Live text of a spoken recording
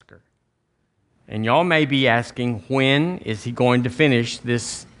And y'all may be asking, when is he going to finish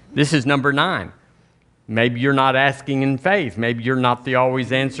this? This is number 9. Maybe you're not asking in faith. Maybe you're not the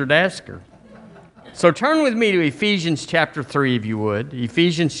always answered asker. So turn with me to Ephesians chapter 3, if you would.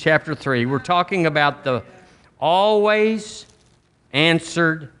 Ephesians chapter 3. We're talking about the always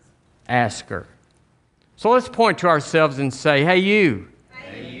answered asker. So let's point to ourselves and say, hey, you.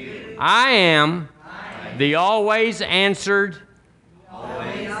 Hey, you. I am the always answered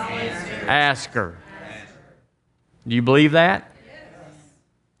asker. Do you believe that?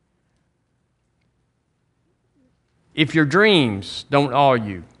 If your dreams don't awe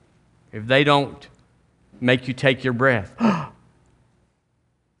you, if they don't make you take your breath,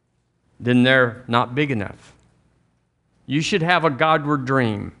 then they're not big enough. You should have a Godward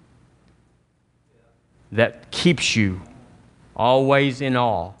dream that keeps you always in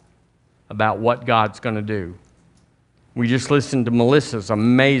awe about what God's going to do. We just listened to Melissa's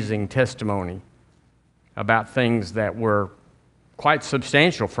amazing testimony about things that were quite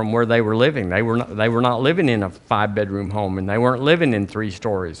substantial from where they were living. They were not living in a 5-bedroom home, and they weren't living in 3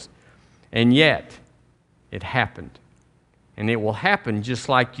 stories. And yet, it happened. And it will happen just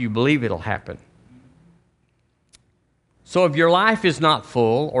like you believe it'll happen. So if your life is not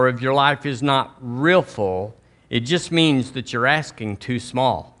full, or if your life is not real full, it just means that you're asking too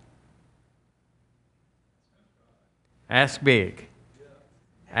small. Ask big.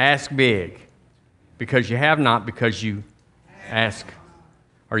 Ask big. Because you have not, because you ask.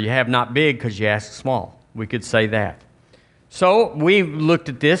 Or you have not big because you ask small. We could say that. So we looked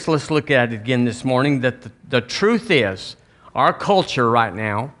at this. Let's look at it again this morning. That the truth is, our culture right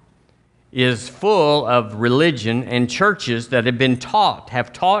now is full of religion and churches that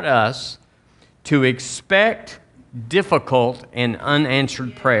have taught us to expect difficult and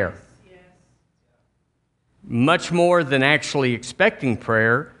unanswered prayer. Much more than actually expecting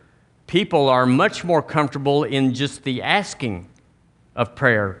prayer, people are much more comfortable in just the asking of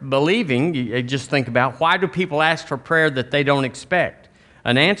prayer. Believing, you just think about, why do people ask for prayer that they don't expect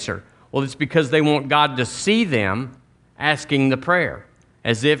an answer? Well, it's because they want God to see them asking the prayer,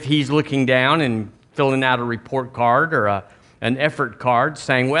 as if he's looking down and filling out a report card or an effort card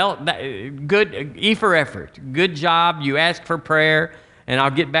saying, well, good, E for effort, good job, you asked for prayer, and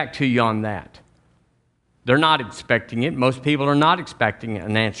I'll get back to you on that. They're not expecting it. Most people are not expecting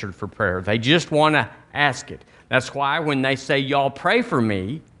an answer for prayer. They just want to ask it. That's why when they say, y'all pray for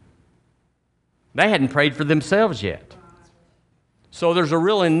me, they hadn't prayed for themselves yet. So there's a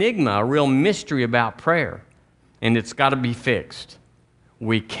real enigma, a real mystery about prayer, and it's got to be fixed.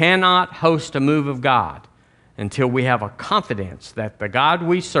 We cannot host a move of God until we have a confidence that the God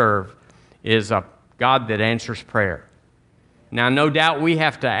we serve is a God that answers prayer. Now, no doubt we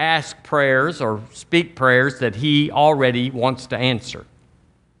have to ask prayers or speak prayers that he already wants to answer.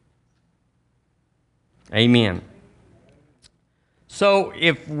 Amen. So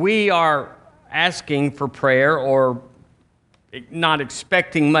if we are asking for prayer or not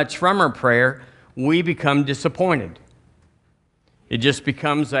expecting much from our prayer, we become disappointed. It just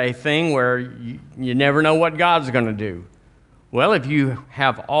becomes a thing where you never know what God's going to do. Well, if you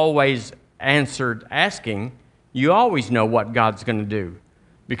have always answered asking, you always know what God's going to do.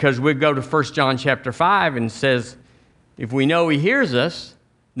 Because we go to 1 John chapter 5 and says, if we know he hears us,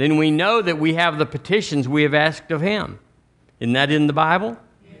 then we know that we have the petitions we have asked of him. Isn't that in the Bible?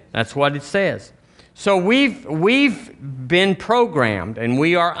 Yes. That's what it says. So we've been programmed, and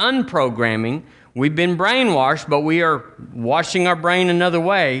we are unprogramming. We've been brainwashed, but we are washing our brain another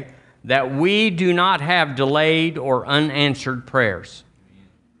way, that we do not have delayed or unanswered prayers.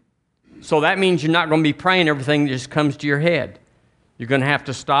 So that means you're not going to be praying everything that just comes to your head. You're going to have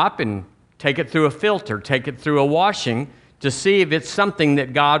to stop and take it through a filter, take it through a washing to see if it's something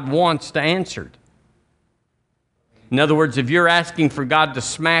that God wants to answer. In other words, if you're asking for God to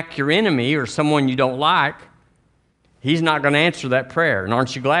smack your enemy or someone you don't like, he's not going to answer that prayer. And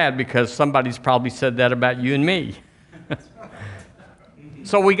aren't you glad? Because somebody's probably said that about you and me.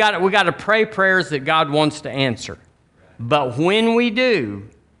 So we got to pray prayers that God wants to answer. But when we do,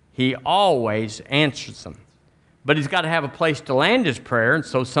 he always answers them. But he's got to have a place to land his prayer, and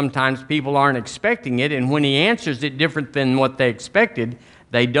so sometimes people aren't expecting it, and when he answers it different than what they expected,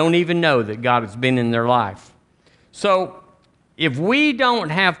 they don't even know that God has been in their life. So if we don't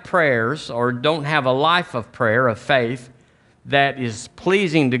have prayers or don't have a life of prayer, of faith, that is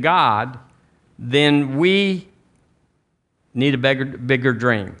pleasing to God, then we need a bigger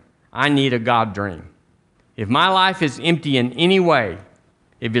dream. I need a God dream. If my life is empty in any way,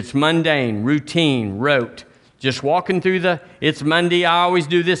 if it's mundane, routine, rote, just walking through it's Monday, I always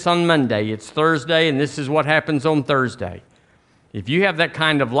do this on Monday. It's Thursday, and this is what happens on Thursday. If you have that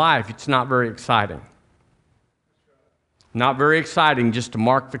kind of life, it's not very exciting. Not very exciting just to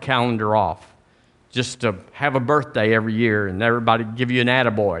mark the calendar off, just to have a birthday every year and everybody give you an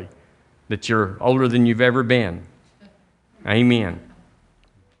attaboy that you're older than you've ever been. Amen.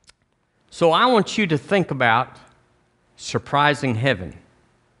 So I want you to think about surprising heaven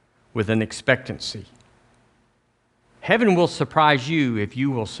with an expectancy. Heaven will surprise you if you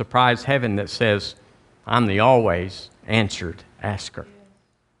will surprise heaven that says, I'm the always answered asker.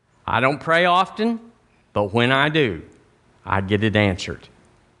 I don't pray often, but when I do, I get it answered.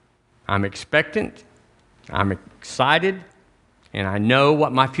 I'm expectant, I'm excited, and I know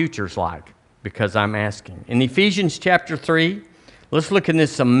what my future's like because I'm asking. In Ephesians chapter 3, let's look in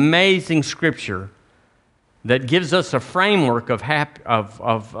this amazing scripture that gives us a framework of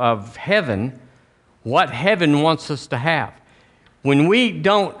heaven, what heaven wants us to have. When we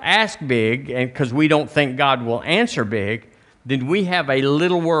don't ask big, and because we don't think God will answer big, then we have a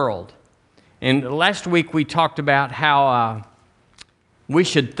little world. And last week we talked about how we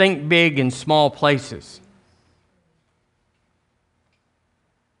should think big in small places.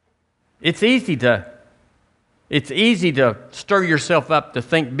 It's easy to stir yourself up to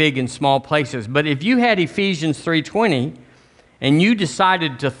think big in small places. But if you had Ephesians 3:20 and you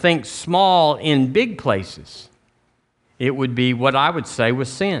decided to think small in big places, it would be what I would say was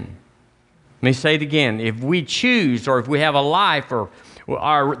sin. Let me say it again. If we choose, or if we have a life, or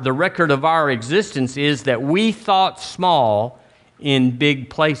the record of our existence is that we thought small in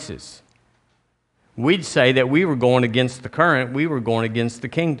big places, we'd say that we were going against the current, we were going against the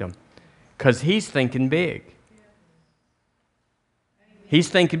kingdom, because he's thinking big. He's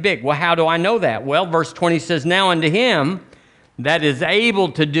thinking big. Well, how do I know that? Well, verse 20 says, now unto him that is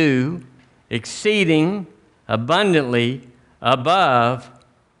able to do exceeding abundantly above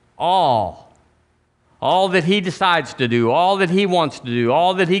all that he decides to do, all that he wants to do,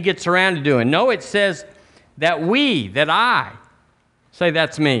 all that he gets around to doing. No, it says that I, say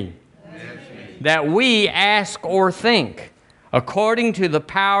that's me, that we ask or think according to the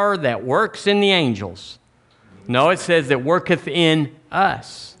power that works in the angels. No, it says that worketh in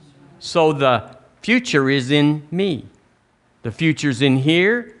us. So the future is in me. The future's in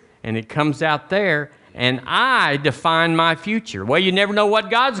here, and it comes out there, and I define my future. Well, you never know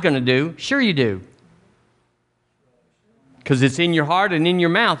what God's going to do. Sure you do. Because it's in your heart and in your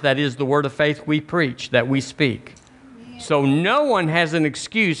mouth. That is the word of faith we preach, that we speak. So no one has an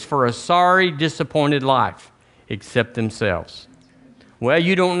excuse for a sorry, disappointed life except themselves. Well,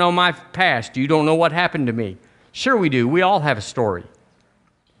 you don't know my past. You don't know what happened to me. Sure we do. We all have a story.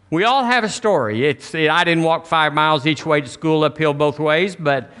 We all have a story. I didn't walk 5 miles each way to school uphill both ways,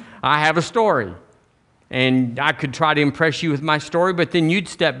 but I have a story. And I could try to impress you with my story, but then you'd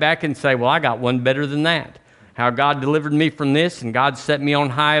step back and say, well, I got one better than that. How God delivered me from this, and God set me on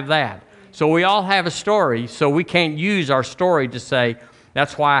high of that. So we all have a story, so we can't use our story to say,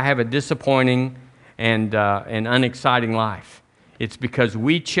 that's why I have a disappointing and unexciting life. It's because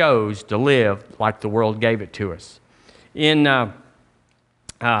we chose to live like the world gave it to us.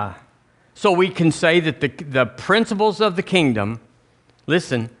 So we can say that the principles of the kingdom,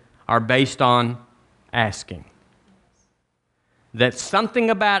 listen, are based on asking. That something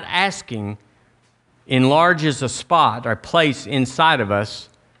about asking enlarges a spot or place inside of us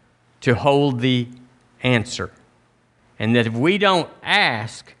to hold the answer. And that if we don't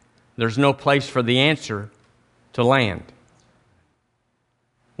ask, there's no place for the answer to land.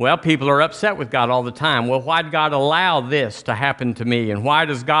 Well, people are upset with God all the time. Well, why did God allow this to happen to me? And why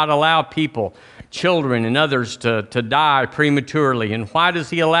does God allow people, children and others, to die prematurely? And why does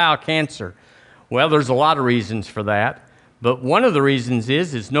he allow cancer? Well, there's a lot of reasons for that. But one of the reasons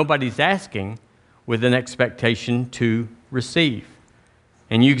is nobody's asking with an expectation to receive.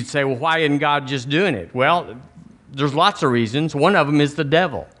 And you could say, well, why isn't God just doing it? Well, there's lots of reasons. One of them is the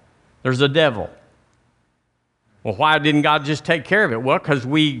devil. There's a devil. Well, why didn't God just take care of it? Well, because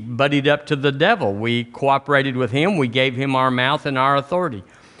we buddied up to the devil. We cooperated with him. We gave him our mouth and our authority.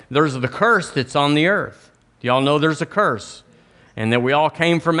 There's the curse that's on the earth. Do y'all know there's a curse? And that we all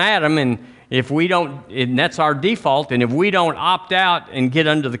came from Adam, and if we don't, and that's our default, and if we don't opt out and get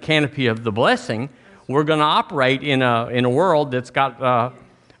under the canopy of the blessing, we're going to operate in a world that's got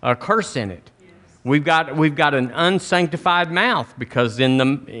a curse in it. We've got an unsanctified mouth, because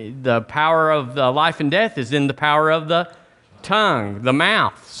in the power of the life and death is in the power of the tongue, the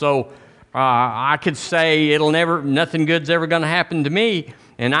mouth. So I could say nothing good's ever going to happen to me,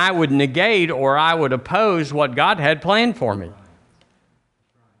 and I would negate or I would oppose what God had planned for me.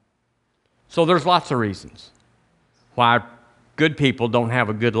 So there's lots of reasons why good people don't have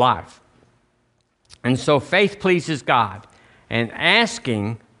a good life. And so faith pleases God. And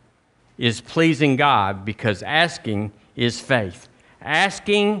asking is pleasing God because asking is faith.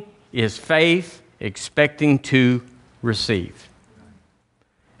 Asking is faith expecting to receive.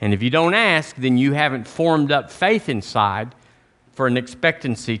 And if you don't ask, then you haven't formed up faith inside for an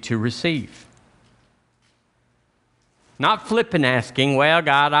expectancy to receive. Not flippant asking, well,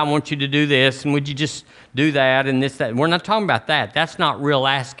 God, I want you to do this, and would you just do that and this, that. We're not talking about that. That's not real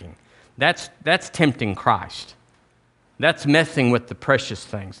asking. That's tempting Christ. That's messing with the precious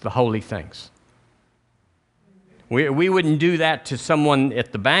things, the holy things. We wouldn't do that to someone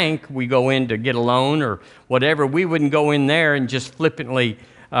at the bank. We go in to get a loan or whatever. We wouldn't go in there and just flippantly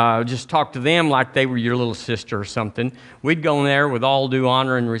just talk to them like they were your little sister or something. We'd go in there with all due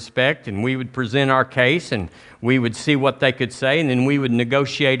honor and respect, and we would present our case, and we would see what they could say, and then we would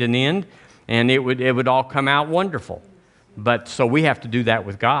negotiate an end, and it would all come out wonderful. But so we have to do that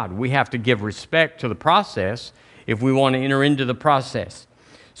with God. We have to give respect to the process if we want to enter into the process.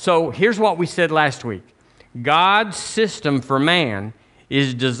 So here's what we said last week. God's system for man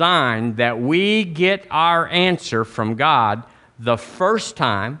is designed that we get our answer from God the first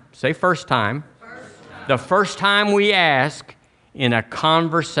time, say first time, the first time we ask in a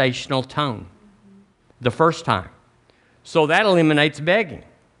conversational tone. The first time. So that eliminates begging,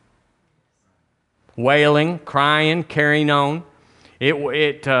 wailing, crying, carrying on.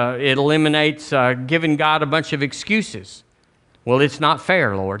 It eliminates giving God a bunch of excuses. Well, it's not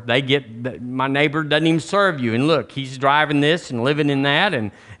fair, Lord. My neighbor doesn't even serve you. And look, he's driving this and living in that,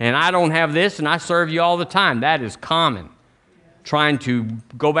 and I don't have this, and I serve you all the time. That is common. Trying to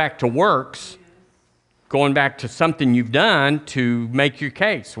go back to works, going back to something you've done to make your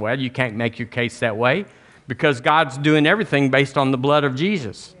case. Well, you can't make your case that way because God's doing everything based on the blood of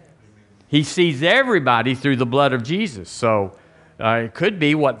Jesus. He sees everybody through the blood of Jesus. So it could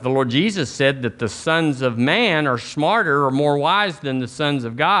be what the Lord Jesus said, that the sons of man are smarter or more wise than the sons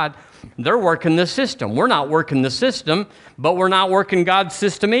of God. They're working the system. We're not working the system, but we're not working God's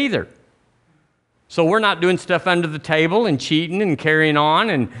system either. So we're not doing stuff under the table and cheating and carrying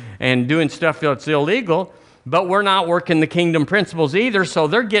on and doing stuff that's illegal, but we're not working the kingdom principles either, so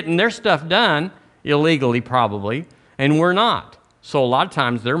they're getting their stuff done, illegally probably, and we're not. So a lot of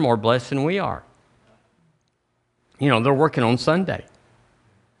times they're more blessed than we are. You know, they're working on Sunday.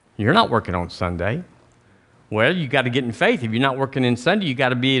 You're not working on Sunday. Well, you got to get in faith. If you're not working in Sunday, you got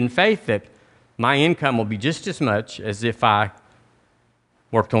to be in faith that my income will be just as much as if I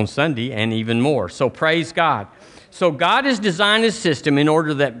worked on Sunday and even more. So praise God. So God has designed a system in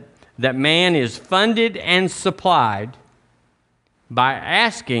order that man is funded and supplied by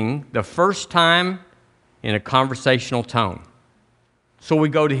asking the first time in a conversational tone. So we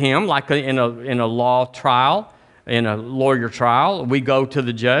go to him like in a law trial, in a lawyer trial. We go to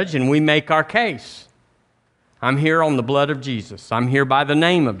the judge and we make our case. I'm here on the blood of Jesus. I'm here by the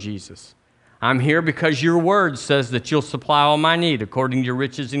name of Jesus. I'm here because your word says that you'll supply all my need according to your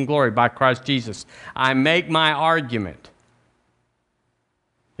riches and glory by Christ Jesus. I make my argument.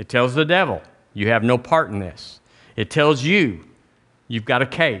 It tells the devil, you have no part in this. It tells you, you've got a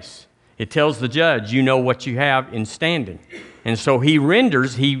case. It tells the judge, you know what you have in standing. And so he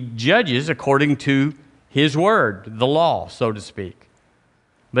judges according to his word, the law, so to speak.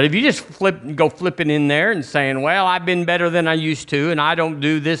 But if you just go flipping in there and saying, well, I've been better than I used to, and I don't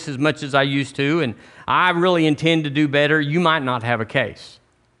do this as much as I used to, and I really intend to do better, you might not have a case.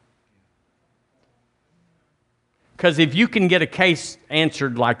 Because if you can get a case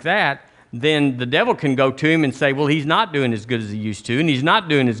answered like that, then the devil can go to him and say, well, he's not doing as good as he used to, and he's not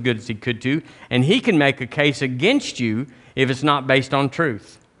doing as good as he could to, and he can make a case against you if it's not based on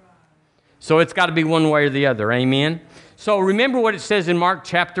truth. So it's got to be one way or the other. Amen? So remember what it says in Mark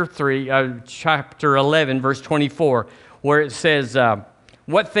chapter 11, verse 24, where it says,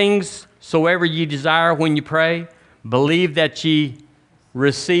 what things soever ye desire when you pray, believe that ye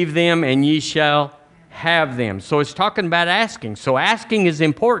receive them, and ye shall have them. So it's talking about asking. So asking is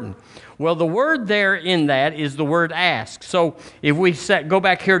important. Well, the word there in that is the word ask. So if we go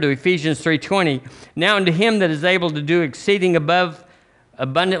back here to Ephesians 3:20, now unto him that is able to do exceeding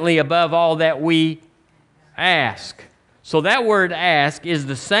abundantly above all that we ask. So that word ask is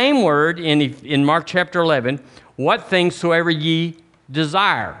the same word in Mark chapter 11, what things soever ye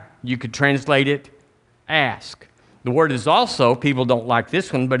desire. You could translate it ask. The word is also, people don't like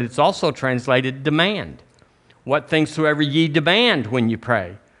this one, but it's also translated demand. What things soever ye demand when you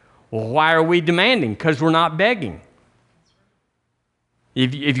pray. Well, why are we demanding? Because we're not begging.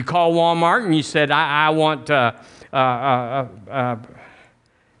 If you call Walmart and you said, I want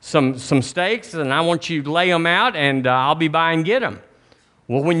some steaks, and I want you to lay them out, and I'll be by and get them.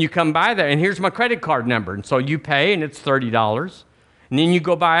 Well, when you come by there, and here's my credit card number, and so you pay, and it's $30. And then you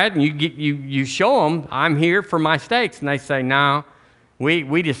go by it, and you show them, I'm here for my steaks. And they say, no,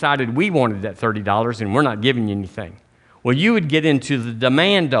 we decided we wanted that $30, and we're not giving you anything. Well, you would get into the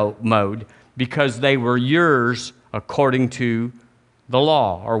demand mode because they were yours according to the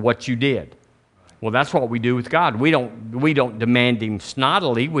law or what you did. Well, that's what we do with God. We don't demand Him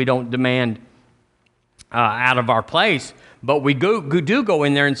snottily. We don't demand out of our place. But we do go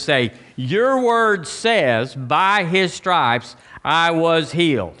in there and say, your word says, by His stripes, I was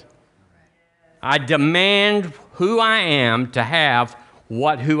healed. I demand who I am to have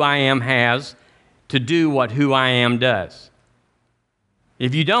what who I am has, to do what who I am does.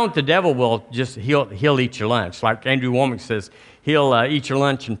 If you don't, the devil will he'll eat your lunch. Like Andrew Womack says, he'll eat your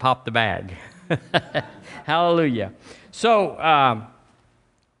lunch and pop the bag. Hallelujah. So,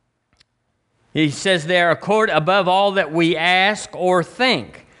 he says there, accord above all that we ask or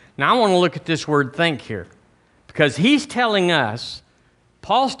think. Now, I want to look at this word think here. Because he's telling us,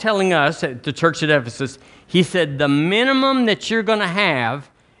 Paul's telling us at the church at Ephesus, he said the minimum that you're going to have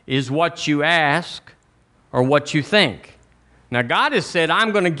is what you ask or what you think. Now, God has said,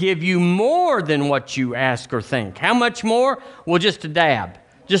 I'm going to give you more than what you ask or think. How much more? Well, just a dab,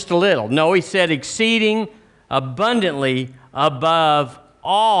 just a little. No, he said exceeding abundantly above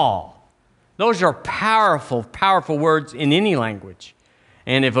all. Those are powerful, powerful words in any language.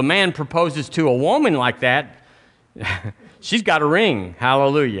 And if a man proposes to a woman like that, she's got a ring.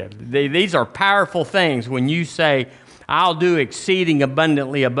 Hallelujah. These are powerful things when you say, I'll do exceeding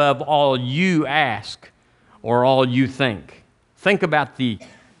abundantly above all you ask or all you think. Think about the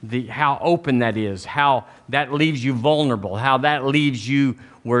how open that is, how that leaves you vulnerable, how that leaves you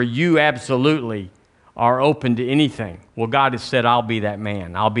where you absolutely are open to anything. Well, God has said, I'll be that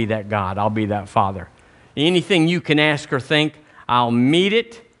man. I'll be that God. I'll be that Father. Anything you can ask or think, I'll meet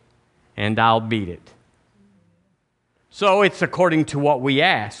it and I'll beat it. So it's according to what we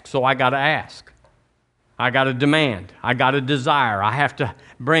ask. So I got to ask. I got to demand. I got to desire. I have to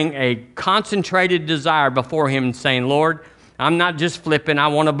bring a concentrated desire before Him and saying, Lord, I'm not just flipping. I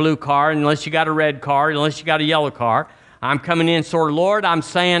want a blue car unless you got a red car, unless you got a yellow car. I'm coming in sort of, Lord, I'm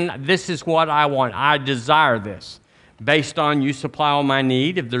saying this is what I want. I desire this based on you supply all my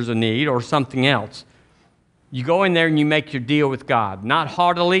need, if there's a need, or something else. You go in there and you make your deal with God, not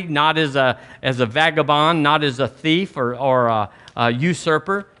haughtily, not as a vagabond, not as a thief or a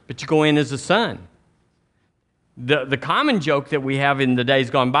usurper, but you go in as a son. The common joke that we have in the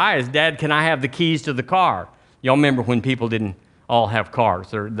days gone by is, Dad, can I have the keys to the car? Y'all remember when people didn't all have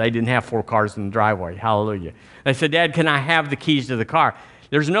cars, or they didn't have 4 cars in the driveway. Hallelujah. They said, Dad, can I have the keys to the car?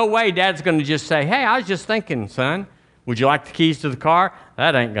 There's no way Dad's going to just say, hey, I was just thinking, son, would you like the keys to the car?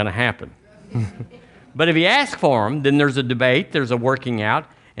 That ain't going to happen. But if he asks for them, then there's a debate, there's a working out,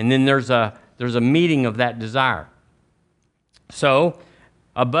 and then there's a meeting of that desire. So,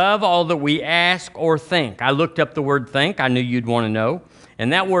 above all that we ask or think. I looked up the word think. I knew you'd want to know.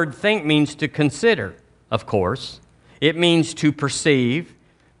 And that word think means to consider, of course. It means to perceive,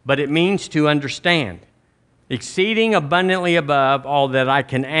 but it means to understand. Exceeding abundantly above all that I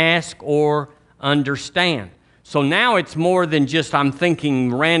can ask or understand. So now it's more than just I'm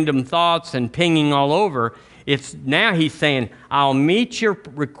thinking random thoughts and pinging all over. It's now he's saying, I'll meet your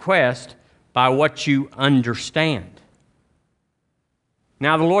request by what you understand.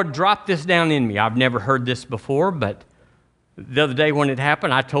 Now the Lord dropped this down in me. I've never heard this before, but the other day when it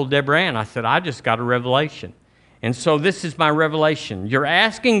happened, I told Deborah Ann, I said, I just got a revelation. And so this is my revelation. Your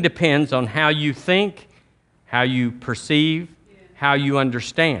asking depends on how you think, how you perceive, how you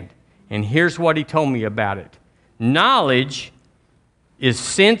understand. And here's what he told me about it. Knowledge is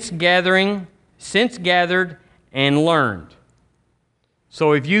sense gathered and learned.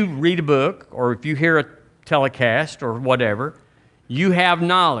 So if you read a book or if you hear a telecast or whatever, you have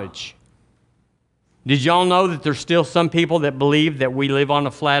knowledge. Did y'all know that there's still some people that believe that we live on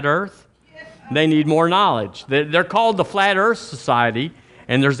a flat earth? They need more knowledge. They're called the Flat Earth Society,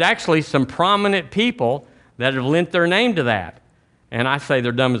 and there's actually some prominent people that have lent their name to that. And I say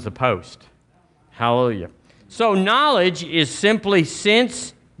they're dumb as a post. Hallelujah. So knowledge is simply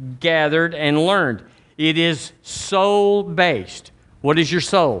sense gathered and learned. It is soul-based. What is your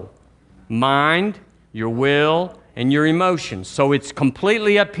soul? Mind, your will, and your emotions. So it's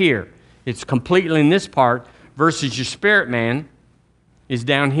completely up here. It's completely in this part versus your spirit man is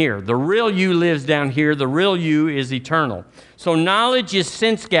down here. The real you lives down here. The real you is eternal. So knowledge is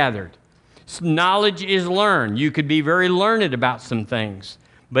sense gathered. Knowledge is learned. You could be very learned about some things,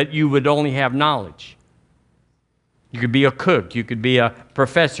 but you would only have knowledge. You could be a cook. You could be a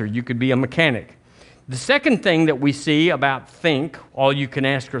professor. You could be a mechanic. The second thing that we see about think, all you can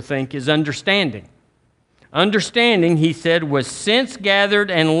ask or think, is understanding. Understanding, he said, was sense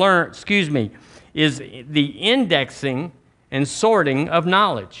gathered and learned, is the indexing and sorting of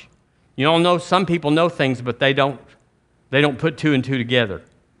knowledge. You all know some people know things, but they don't put two and two together.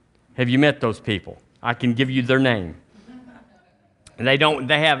 Have you met those people? I can give you their name. They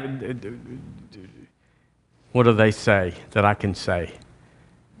have, what do they say that I can say?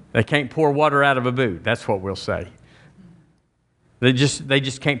 They can't pour water out of a boot. That's what we'll say. They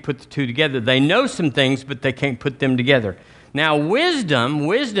just can't put the two together. They know some things, but they can't put them together. Now,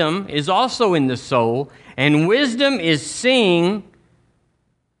 wisdom is also in the soul, and wisdom is seeing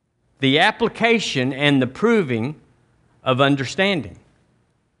the application and the proving of understanding.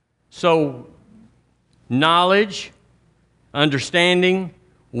 So, knowledge, understanding,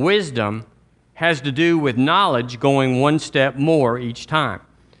 wisdom has to do with knowledge going one step more each time.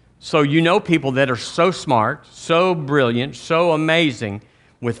 So you know people that are so smart, so brilliant, so amazing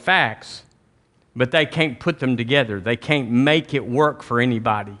with facts, but they can't put them together. They can't make it work for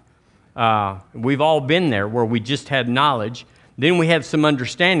anybody. We've all been there where we just had knowledge, then we had some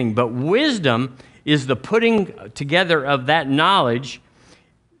understanding, but wisdom is the putting together of that knowledge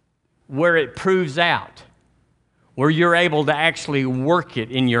where it proves out, where you're able to actually work it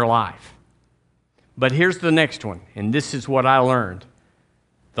in your life. But here's the next one, and this is what I learned.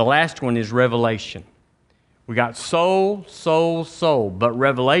 The last one is revelation. We got soul, but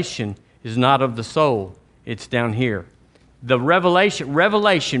revelation is not of the soul. It's down here. The revelation.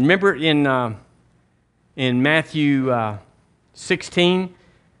 Remember in Matthew 16,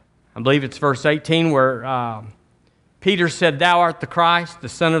 I believe it's verse 18, where Peter said, "Thou art the Christ, the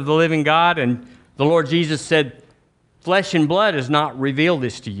Son of the living God," and the Lord Jesus said, "Flesh and blood has not revealed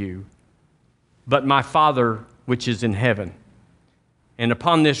this to you, but my Father which is in heaven. And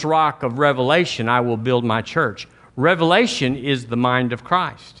upon this rock of revelation, I will build my church." Revelation is the mind of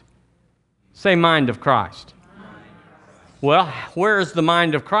Christ. Say, mind of Christ. Well, where is the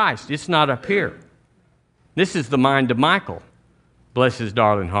mind of Christ? It's not up here. This is the mind of Michael. Bless his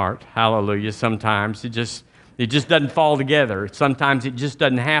darling heart. Hallelujah. Sometimes it just doesn't fall together. Sometimes it just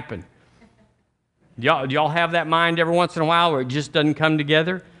doesn't happen. Do y'all have that mind every once in a while where it just doesn't come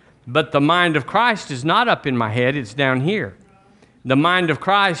together? But the mind of Christ is not up in my head. It's down here. The mind of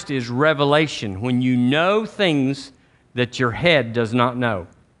Christ is revelation, when you know things that your head does not know,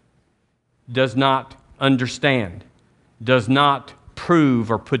 does not understand, does not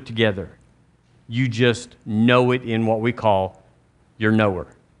prove or put together. You just know it in what we call your knower,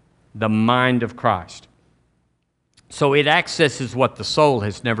 the mind of Christ. So it accesses what the soul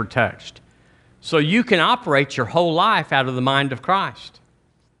has never touched. So you can operate your whole life out of the mind of Christ.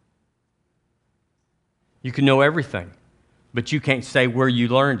 You can know everything, but you can't say where you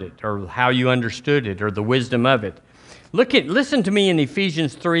learned it or how you understood it or the wisdom of it. Listen to me in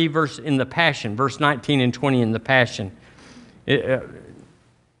Ephesians 3, in the Passion, verse 19 and 20 in the Passion. There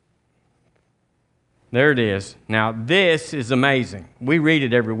it is. Now, this is amazing. We read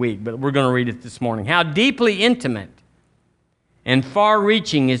it every week, but we're going to read it this morning. How deeply intimate and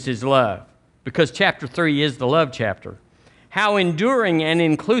far-reaching is His love, because chapter 3 is the love chapter. How enduring and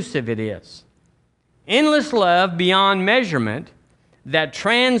inclusive it is. Endless love beyond measurement that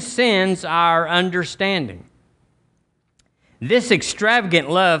transcends our understanding. This extravagant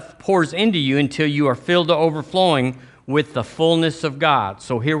love pours into you until you are filled to overflowing with the fullness of God.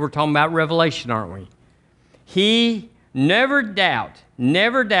 So here we're talking about revelation, aren't we? Never doubt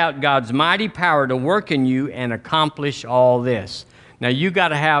God's mighty power to work in you and accomplish all this. Now, you got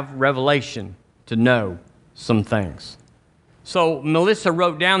to have revelation to know some things. So Melissa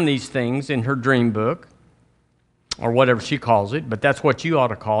wrote down these things in her dream book, or whatever she calls it, but that's what you ought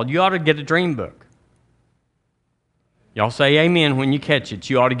to call it. You ought to get a dream book. Y'all say amen when you catch it.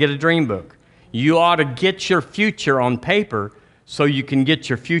 You ought to get a dream book. You ought to get your future on paper so you can get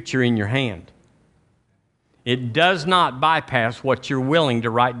your future in your hand. It does not bypass what you're willing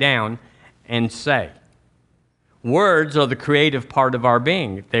to write down and say. Words are the creative part of our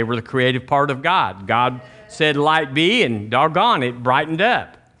being. They were the creative part of God. God said, "Light be," and doggone, it brightened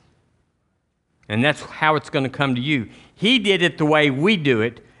up. And that's how it's going to come to you. He did it the way we do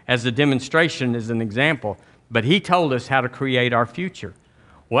it as a demonstration, as an example. But He told us how to create our future.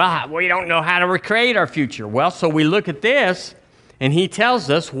 Well, we don't know how to recreate our future. Well, so we look at this, and He tells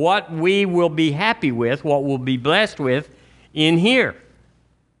us what we will be happy with, what we'll be blessed with in here.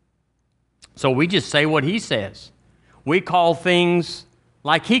 So we just say what He says. We call things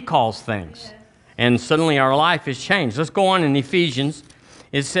like He calls things. And suddenly our life is changed. Let's go on in Ephesians.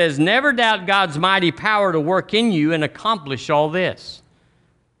 It says, "Never doubt God's mighty power to work in you and accomplish all this."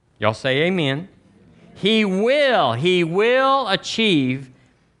 Y'all say amen. He will achieve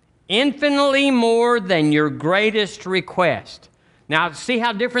infinitely more than your greatest request. Now, see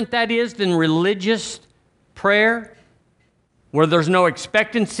how different that is than religious prayer? Where there's no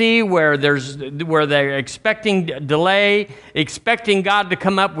expectancy, where they're expecting delay, expecting God to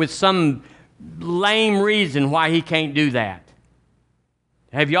come up with some lame reason why he can't do that.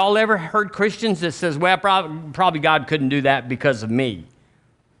 Have y'all ever heard Christians that says, well, probably God couldn't do that because of me?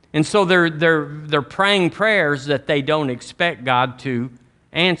 And so they're praying prayers that they don't expect God to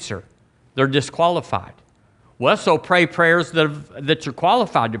answer. They're disqualified. Well, so pray prayers that you're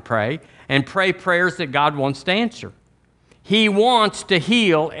qualified to pray, and pray prayers that God wants to answer. He wants to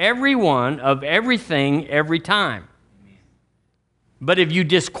heal everyone of everything every time. But if you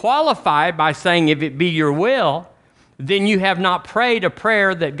disqualify by saying, if it be your will, then you have not prayed a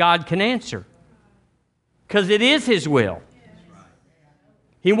prayer that God can answer. Because it is his will.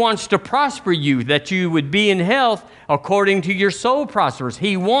 He wants to prosper you, that you would be in health according to your soul prospers.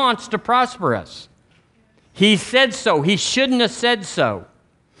 He wants to prosper us. He said so. He shouldn't have said so.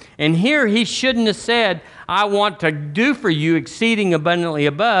 And here he shouldn't have said, I want to do for you exceeding abundantly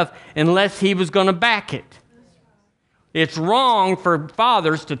above, unless he was going to back it. It's wrong for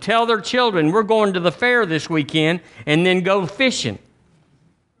fathers to tell their children, we're going to the fair this weekend, and then go fishing.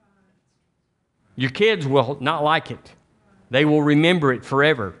 Your kids will not like it. They will remember it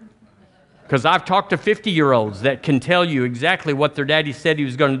forever. Because I've talked to 50-year-olds that can tell you exactly what their daddy said he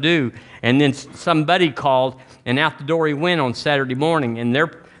was going to do, and then somebody called, and out the door he went on Saturday morning, and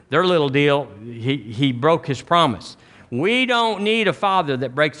their little deal, he broke his promise. We don't need a father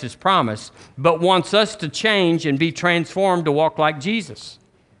that breaks his promise, but wants us to change and be transformed to walk like Jesus.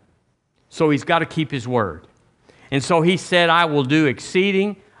 So he's got to keep his word. And so he said, I will do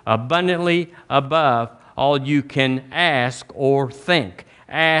exceeding abundantly above all you can ask or think,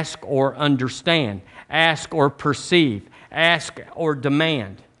 ask or understand, ask or perceive, ask or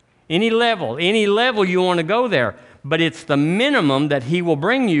demand. Any level you want to go there. But it's the minimum that he will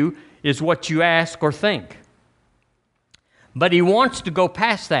bring you is what you ask or think. But he wants to go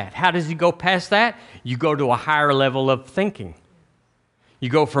past that. How does he go past that? You go to a higher level of thinking. You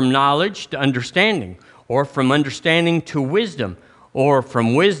go from knowledge to understanding, or from understanding to wisdom, or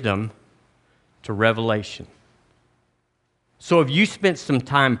from wisdom to revelation. So if you spent some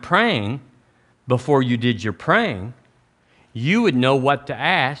time praying before you did your praying, you would know what to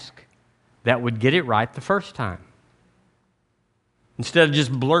ask that would get it right the first time. Instead of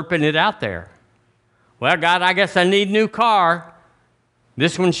just blurping it out there. Well, God, I guess I need a new car.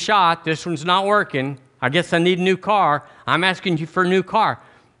 This one's shot. This one's not working. I guess I need a new car. I'm asking you for a new car.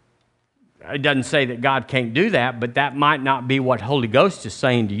 It doesn't say that God can't do that, but that might not be what Holy Ghost is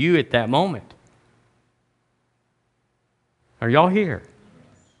saying to you at that moment. Are y'all here?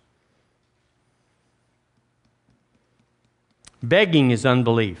 Begging is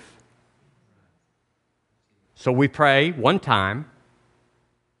unbelief. So we pray one time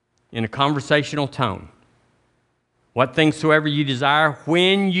in a conversational tone. What things soever you desire,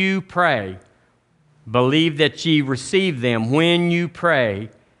 when you pray, believe that ye receive them when you pray,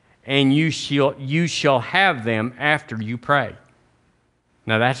 and you shall have them after you pray.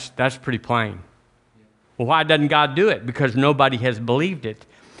 Now that's pretty plain. Well, why doesn't God do it? Because nobody has believed it.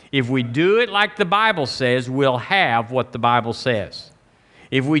 If we do it like the Bible says, we'll have what the Bible says.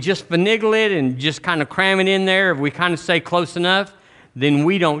 If we just finagle it and just kind of cram it in there, if we kind of say close enough, then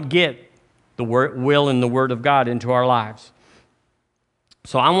we don't get the will and the Word of God into our lives.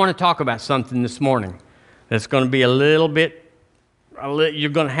 So I want to talk about something this morning that's going to be you're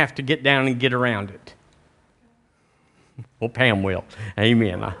going to have to get down and get around it. Well, Pam will.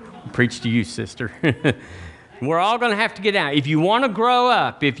 Amen. I preach to you, sister. We're all going to have to get down. If you want to grow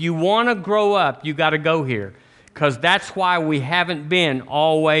up, you got to go here. Because that's why we haven't been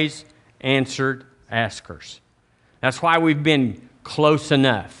always answered askers. That's why we've been close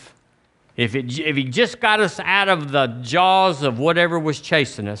enough. If he just got us out of the jaws of whatever was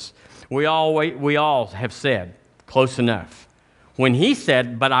chasing us, we all have said, close enough. When he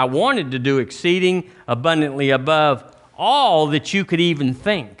said, but I wanted to do exceeding abundantly above all that you could even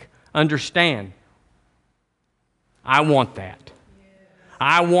think, understand. I want that.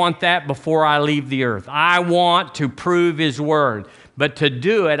 I want that before I leave the earth. I want to prove his word. But to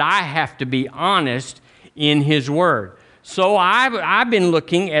do it, I have to be honest in his word. So I've been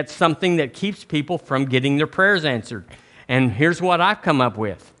looking at something that keeps people from getting their prayers answered. And here's what I've come up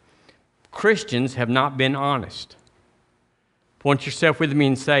with. Christians have not been honest. Point yourself with me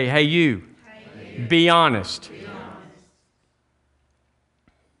and say, hey, you, be honest.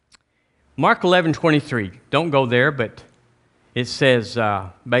 Mark 11:23. Don't go there, but It says,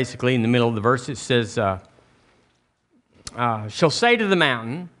 basically in the middle of the verse, it says, shall say to the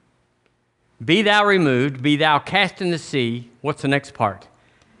mountain, be thou removed, be thou cast in the sea. What's the next part?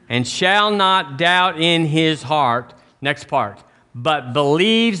 And shall not doubt in his heart. Next part. But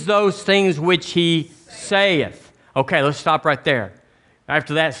believes those things which he saith. Okay, let's stop right there.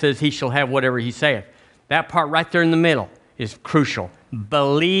 After that it says, he shall have whatever he saith. That part right there in the middle is crucial.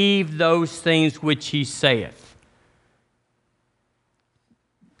 Believe those things which he saith.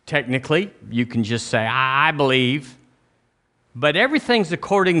 Technically, you can just say, I believe. But everything's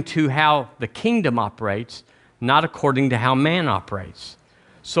according to how the kingdom operates, not according to how man operates.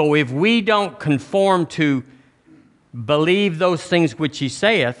 So if we don't conform to believe those things which he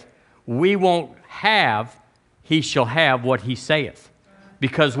saith, we won't have, he shall have what he saith.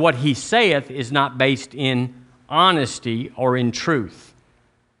 Because what he saith is not based in honesty or in truth.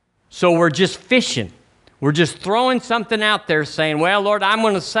 So we're just fishing. We're just throwing something out there saying, well, Lord, I'm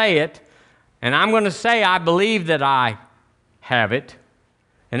going to say it, and I'm going to say I believe that I have it,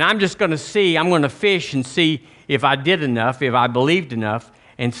 and I'm just going to see, I'm going to fish and see if I did enough, if I believed enough,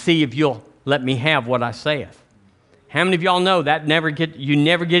 and see if you'll let me have what I saith. How many of y'all know that you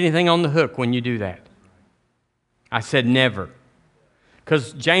never get anything on the hook when you do that? I said never.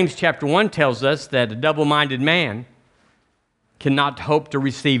 Because James chapter 1 tells us that a double-minded man cannot hope to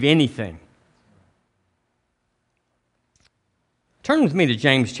receive anything. Turn with me to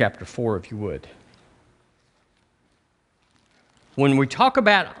James chapter 4, if you would. When we talk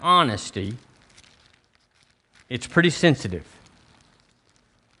about honesty, it's pretty sensitive.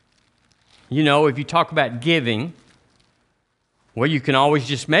 You know, if you talk about giving, well, you can always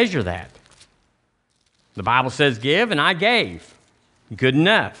just measure that. The Bible says give, and I gave. Good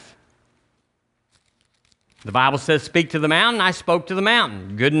enough. The Bible says speak to the mountain, I spoke to the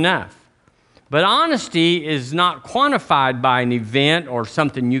mountain. Good enough. But honesty is not quantified by an event or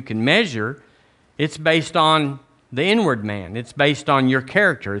something you can measure. It's based on the inward man. It's based on your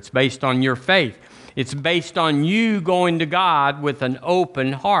character. It's based on your faith. It's based on you going to God with an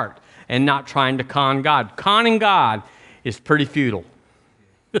open heart and not trying to con God. Conning God is pretty futile.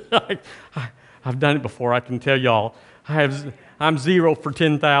 I've done it before, I can tell y'all. I'm 0 for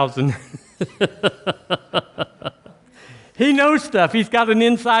 10,000. He knows stuff. He's got an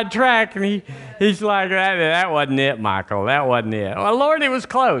inside track, and he's like, that wasn't it, Michael. That wasn't it. Well, Lord, it was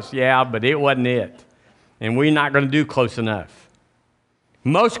close. Yeah, but it wasn't it. And we're not going to do close enough.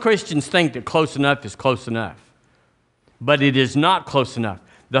 Most Christians think that close enough is close enough. But it is not close enough.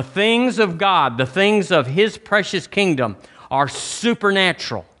 The things of God, the things of His precious kingdom are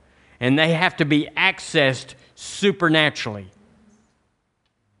supernatural. And they have to be accessed supernaturally.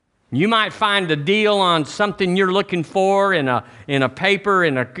 You might find a deal on something you're looking for in a paper,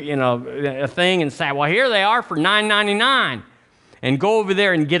 in a thing, and say, well, here they are for $9.99. And go over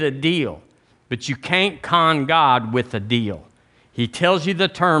there and get a deal. But you can't con God with a deal. He tells you the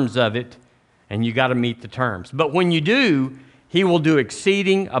terms of it, and you got to meet the terms. But when you do, He will do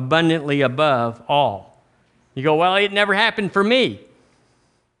exceeding abundantly above all. You go, well, it never happened for me.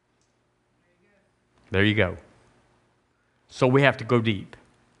 There you go. So we have to go deep.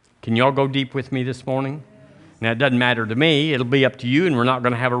 Can y'all go deep with me this morning? Now, it doesn't matter to me. It'll be up to you, and we're not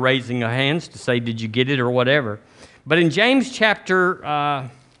going to have a raising of hands to say, did you get it or whatever. But in James chapter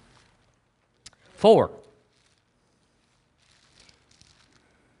 4, well,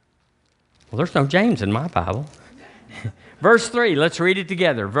 there's no James in my Bible. Verse 3, let's read it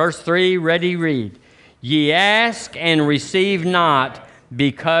together. Verse 3, ready, read. Ye ask and receive not,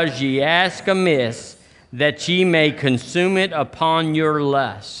 because ye ask amiss, that ye may consume it upon your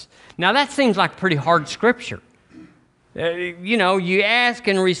lusts. Now that seems like pretty hard scripture. You ask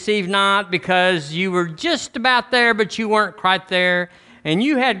and receive not because you were just about there, but you weren't quite there. And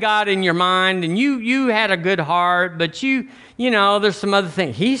you had God in your mind, and you had a good heart, but there's some other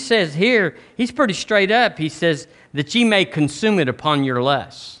things. He says here, he's pretty straight up. He says that ye may consume it upon your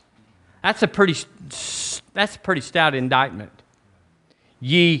lusts. That's a pretty stout indictment.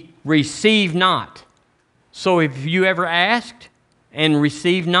 Ye receive not. So if you ever asked and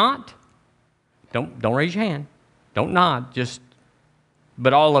received not, don't raise your hand. Don't nod.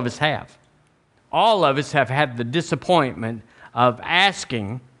 But all of us have. All of us have had the disappointment of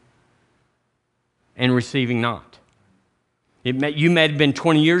asking and receiving not. You may have been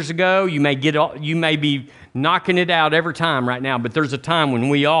 20 years ago. You may be knocking it out every time right now. But there's a time when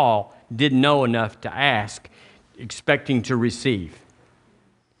we all didn't know enough to ask, expecting to receive.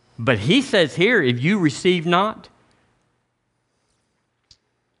 But he says here, if you receive not,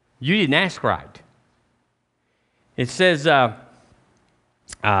 you didn't ask right. It says, where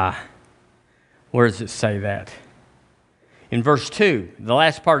does it say that? In verse 2, the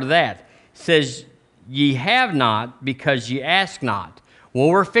last part of that, says, ye have not because ye ask not. Well,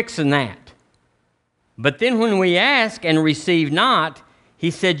 we're fixing that. But then when we ask and receive not,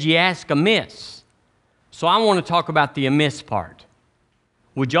 he said, ye ask amiss. So I want to talk about the amiss part.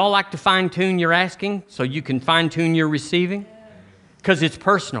 Would y'all like to fine-tune your asking so you can fine-tune your receiving? Because it's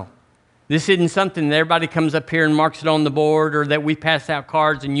personal. This isn't something that everybody comes up here and marks it on the board, or that we pass out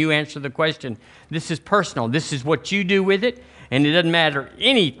cards and you answer the question. This is personal. This is what you do with it, and it doesn't matter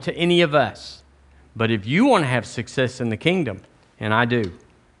to any of us. But if you want to have success in the kingdom, and I do,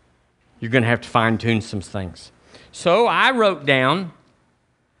 you're going to have to fine-tune some things. So I wrote down,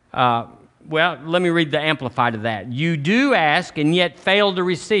 let me read the Amplified of that. You do ask and yet fail to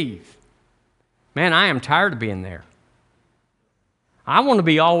receive. Man, I am tired of being there. I want to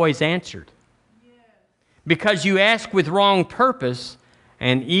be always answered. Because you ask with wrong purpose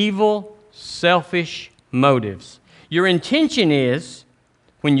and evil, selfish motives. Your intention is,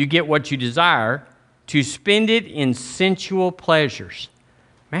 when you get what you desire, to spend it in sensual pleasures.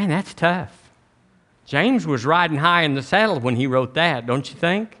 Man, that's tough. James was riding high in the saddle when he wrote that, don't you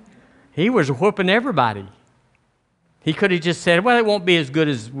think? He was whooping everybody. He could have just said, well, it won't be as good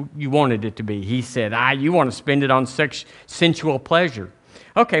as you wanted it to be. He said, you want to spend it on sensual pleasure.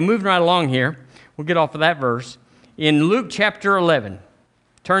 Okay, moving right along here. We'll get off of that verse. In Luke chapter 11,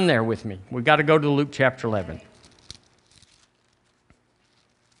 turn there with me. We've got to go to Luke chapter 11.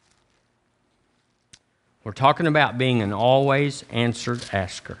 We're talking about being an always answered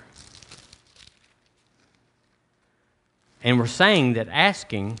asker. And we're saying that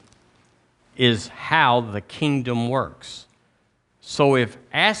asking is how the kingdom works. So if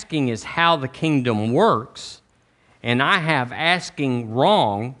asking is how the kingdom works, and I have asking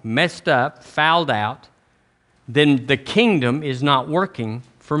wrong, messed up, fouled out, then the kingdom is not working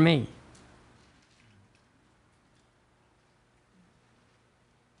for me.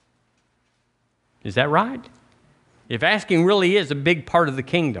 Is that right? If asking really is a big part of the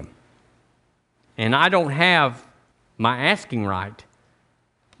kingdom, and I don't have my asking right,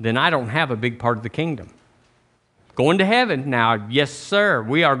 then I don't have a big part of the kingdom. Going to heaven. Now, yes, sir,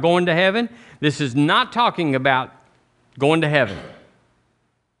 we are going to heaven. This is not talking about going to heaven.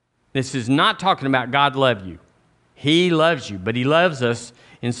 This is not talking about God love you. He loves you, but he loves us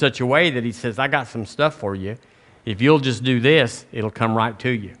in such a way that he says, I got some stuff for you. If you'll just do this, it'll come right to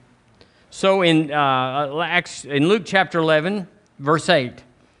you. So in Luke chapter 11, verse 8,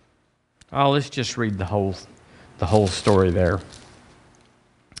 let's just read the whole story there.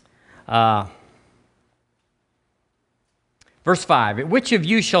 Verse 5, which of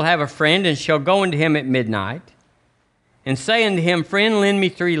you shall have a friend and shall go unto him at midnight and say unto him, friend, lend me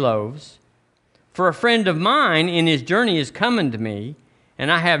 3 loaves, for a friend of mine in his journey is coming to me,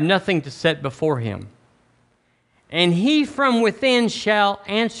 and I have nothing to set before him. And he from within shall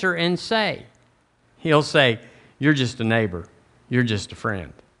answer and say, he'll say, you're just a neighbor, you're just a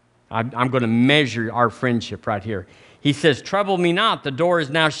friend. I'm going to measure our friendship right here. He says, trouble me not, the door is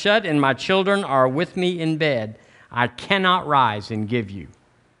now shut, and my children are with me in bed. I cannot rise and give you.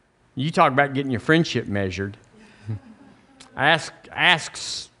 You talk about getting your friendship measured. Ask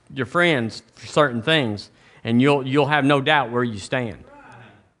your friends for certain things, and you'll have no doubt where you stand.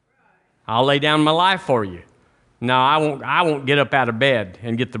 I'll lay down my life for you. No, I won't get up out of bed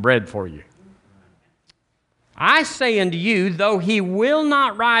and get the bread for you. I say unto you, though he will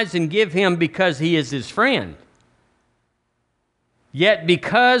not rise and give him because he is his friend, yet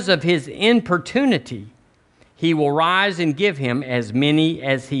because of his importunity, he will rise and give him as many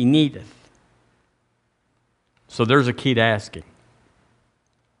as he needeth. So there's a key to asking.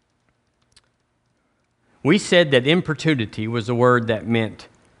 We said that importunity was a word that meant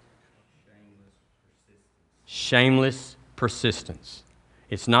shameless persistence.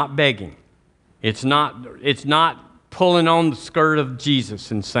 It's not begging. It's not pulling on the skirt of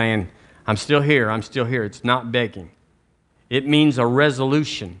Jesus and saying, I'm still here, I'm still here. It's not begging. It means a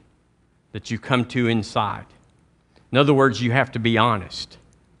resolution that you come to inside. In other words, you have to be honest.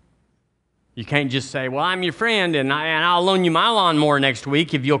 You can't just say, well, I'm your friend and I'll loan you my lawnmower next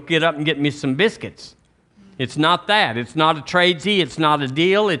week if you'll get up and get me some biscuits. It's not that. It's not a tradesy. It's not a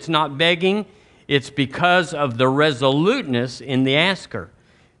deal. It's not begging. It's because of the resoluteness in the asker.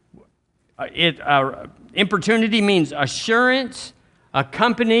 Importunity means assurance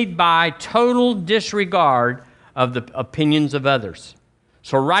accompanied by total disregard of the opinions of others.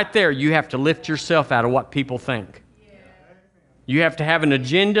 So right there, you have to lift yourself out of what people think. You have to have an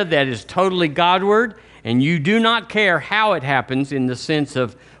agenda that is totally Godward, and you do not care how it happens in the sense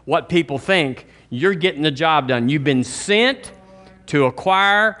of what people think. You're getting the job done. You've been sent to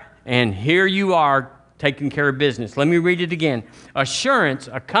acquire, and here you are taking care of business. Let me read it again. Assurance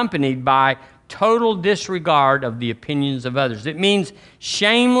accompanied by total disregard of the opinions of others. It means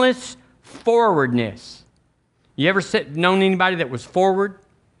shameless forwardness. You ever known anybody that was forward?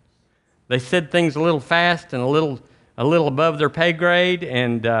 They said things a little fast and a little above their pay grade,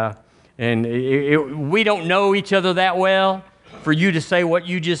 and we don't know each other that well. For you to say what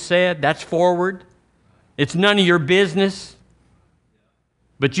you just said, that's forward. It's none of your business.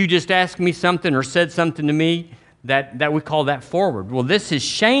 But you just asked me something or said something to me, that we call that forward. Well, this is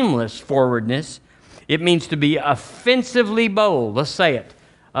shameless forwardness. It means to be offensively bold. Let's say it.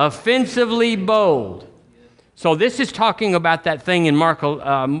 Offensively bold. So this is talking about that thing in Mark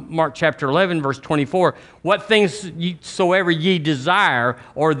chapter 11, verse 24. What things soever ye desire,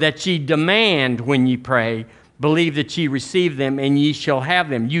 or that ye demand when ye pray, believe that ye receive them, and ye shall have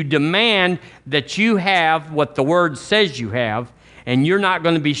them. You demand that you have what the Word says you have, and you're not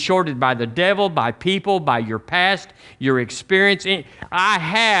going to be shorted by the devil, by people, by your past, your experience. I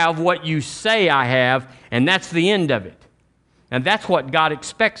have what you say I have, and that's the end of it. And that's what God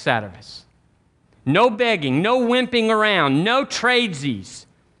expects out of us. No begging, no wimping around, no tradesies.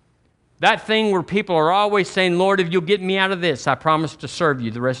 That thing where people are always saying, Lord, if you'll get me out of this, I promise to serve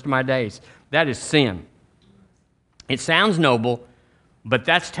you the rest of my days. That is sin. It sounds noble, but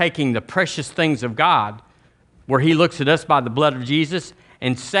that's taking the precious things of God, where He looks at us by the blood of Jesus,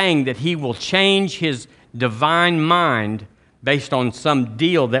 and saying that He will change His divine mind based on some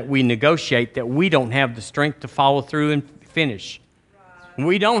deal that we negotiate that we don't have the strength to follow through and finish.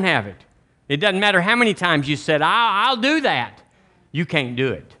 We don't have it. It doesn't matter how many times you said, I'll do that. You can't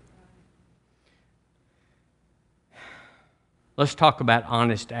do it. Let's talk about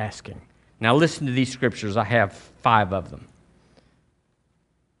honest asking. Now listen to these scriptures. I have 5 of them.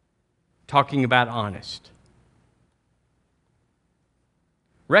 Talking about honest.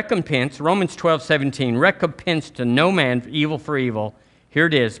 Recompense, Romans 12:17, recompense to no man evil for evil. Here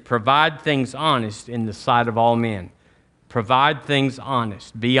it is, provide things honest in the sight of all men. Provide things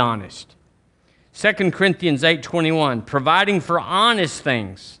honest. Be honest. 2 Corinthians 8:21, providing for honest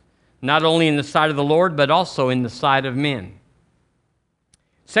things, not only in the sight of the Lord, but also in the sight of men.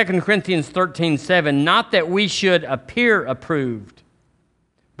 2 Corinthians 13:7, not that we should appear approved,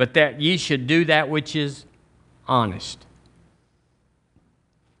 but that ye should do that which is honest.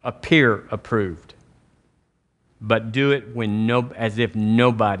 Appear approved, but do it when as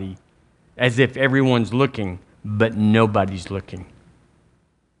if everyone's looking, but nobody's looking.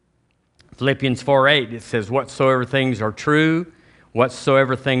 Philippians 4:8, it says, whatsoever things are true,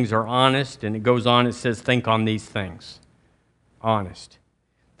 whatsoever things are honest, and it goes on, it says, think on these things. Honest.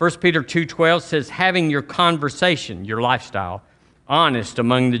 1 Peter 2:12 says, having your conversation, your lifestyle, honest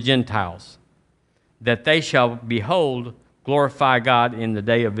among the Gentiles, that they shall behold, glorify God in the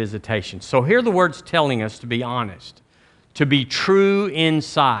day of visitation. So here the word's telling us to be honest, to be true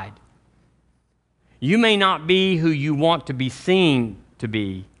inside. You may not be who you want to be seen to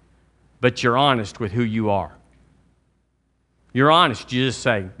be, but you're honest with who you are. You're honest. You just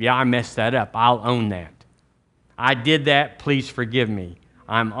say, yeah, I messed that up. I'll own that. I did that. Please forgive me.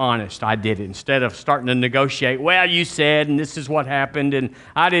 I'm honest. I did it. Instead of starting to negotiate, well, you said, and this is what happened, and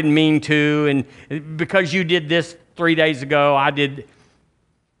I didn't mean to, and because you did this 3 days ago,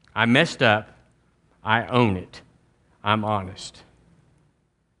 I messed up. I own it. I'm honest.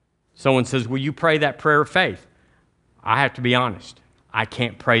 Someone says, will you pray that prayer of faith? I have to be honest. I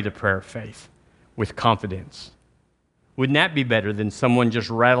can't pray the prayer of faith with confidence. Wouldn't that be better than someone just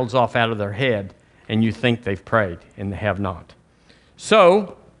rattles off out of their head and you think they've prayed and they have not?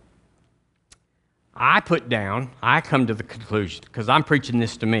 So, I come to the conclusion, because I'm preaching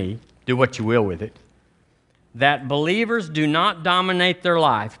this to me, do what you will with it, that believers do not dominate their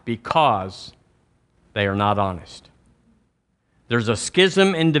life because they are not honest. There's a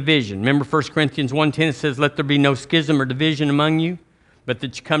schism and division. Remember 1 Corinthians 1:10, it says, let there be no schism or division among you, but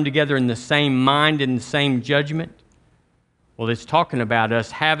that you come together in the same mind and the same judgment. Well, it's talking about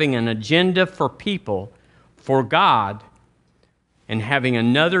us having an agenda for people, for God, and having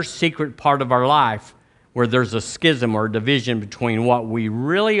another secret part of our life where there's a schism or a division between what we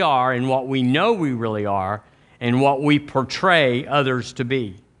really are and what we know we really are and what we portray others to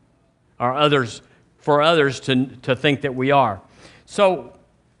be, or for others to think that we are. So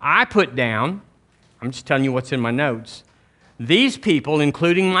I put down, I'm just telling you what's in my notes, these people,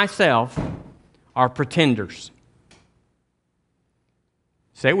 including myself, are pretenders.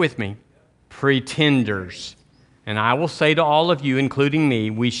 Say it with me. Pretenders. And I will say to all of you, including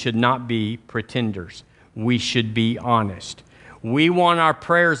me, we should not be pretenders. We should be honest. We want our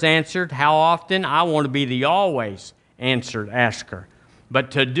prayers answered. How often? I want to be the always answered asker. But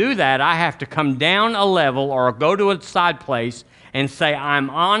to do that, I have to come down a level or go to a side place and say, I'm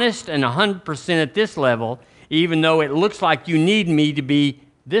honest and 100% at this level, even though it looks like you need me to be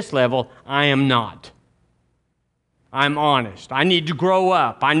this level, I am not. I'm honest. I need to grow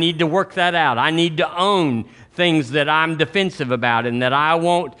up. I need to work that out. I need to own things that I'm defensive about and that I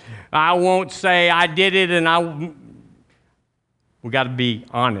won't say I did it and we got to be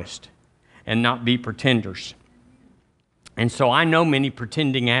honest and not be pretenders. And so I know many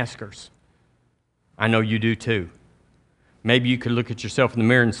pretending askers. I know you do too. Maybe you could look at yourself in the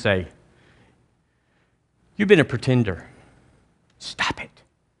mirror and say, you've been a pretender. Stop it.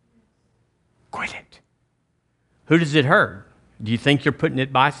 Quit it. Who does it hurt? Do you think you're putting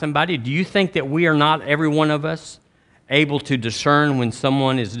it by somebody? Do you think that we are not, every one of us, able to discern when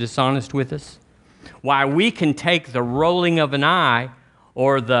someone is dishonest with us? Why, we can take the rolling of an eye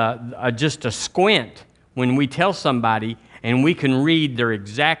or just a squint when we tell somebody, and we can read their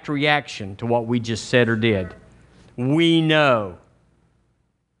exact reaction to what we just said or did. We know.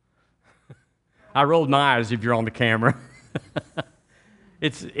 I rolled my eyes if you're on the camera.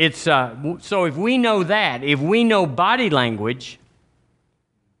 So if we know that, if we know body language,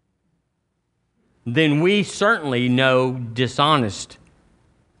 then we certainly know dishonest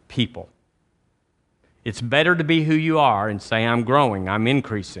people. It's better to be who you are and say, I'm growing, I'm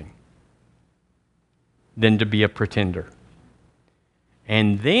increasing, than to be a pretender.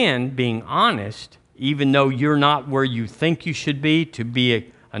 And then being honest, even though you're not where you think you should be, to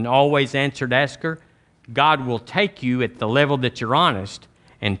be an always answered asker, God will take you at the level that you're honest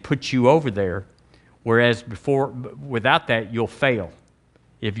and put you over there, whereas before, without that, you'll fail.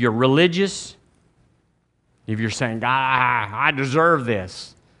 If you're religious, if you're saying, I deserve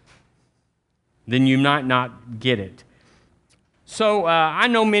this, then you might not get it. So I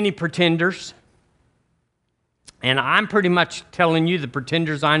know many pretenders, and I'm pretty much telling you the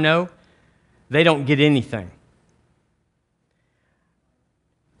pretenders I know, they don't get anything.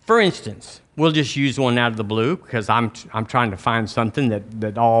 For instance, we'll just use one out of the blue because I'm trying to find something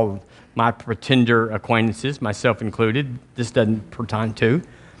that all my pretender acquaintances, myself included, this doesn't pertain to.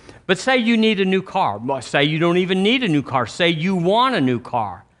 But say you need a new car. Say you don't even need a new car. Say you want a new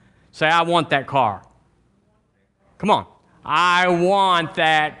car. Say, I want that car. Come on. I want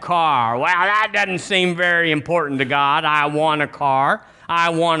that car. Well, that doesn't seem very important to God. I want a car.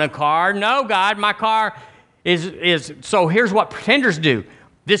 I want a car. No, God, my car is... So here's what pretenders do.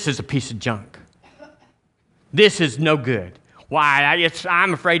 This is a piece of junk. This is no good. Why,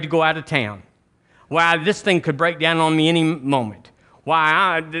 I'm afraid to go out of town. Why, this thing could break down on me any moment.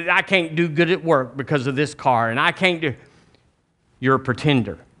 Why, I can't do good at work because of this car, and I can't do... You're a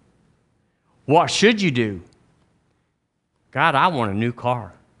pretender. What should you do? God, I want a new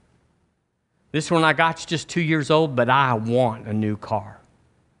car. This one I got's just 2 years old, but I want a new car.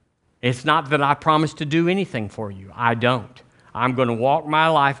 It's not that I promise to do anything for you. I don't. I'm going to walk my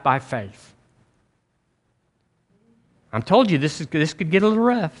life by faith. I'm told you this could get a little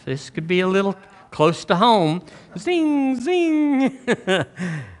rough. This could be a little close to home. Zing, zing.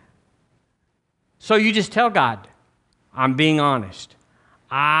 So you just tell God, I'm being honest.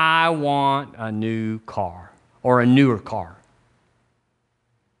 I want a new car or a newer car.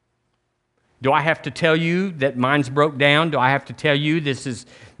 Do I have to tell you that mine's broke down? Do I have to tell you this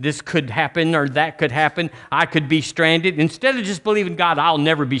could happen or that could happen? I could be stranded. Instead of just believing God, I'll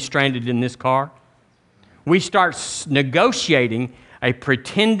never be stranded in this car, we start negotiating a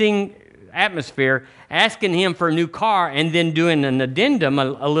pretending atmosphere, asking Him for a new car, and then doing an addendum,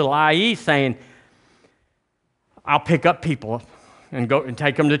 a little IE, saying, I'll pick up people and go and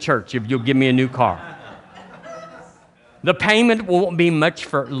take them to church if you'll give me a new car. The payment won't be much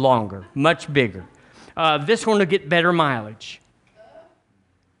for longer, much bigger. This one will get better mileage.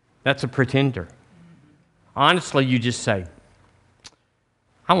 That's a pretender. Honestly, you just say,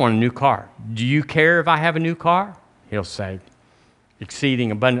 I want a new car. Do you care if I have a new car? He'll say,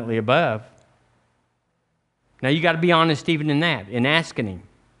 exceeding abundantly above. Now, you got to be honest even in that, in asking Him,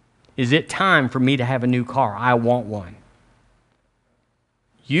 is it time for me to have a new car? I want one.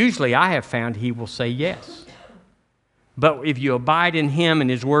 Usually, I have found He will say yes. But if you abide in Him and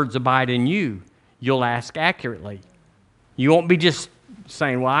His words abide in you, you'll ask accurately. You won't be just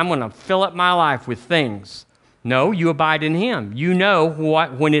saying, well, I'm going to fill up my life with things. No, you abide in Him. You know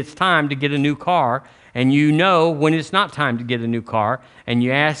when it's time to get a new car, and you know when it's not time to get a new car, and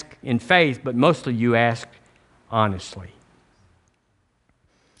you ask in faith, but mostly you ask honestly.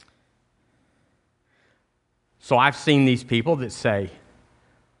 So I've seen these people that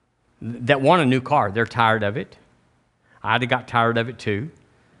want a new car. They're tired of it. I'd have got tired of it too.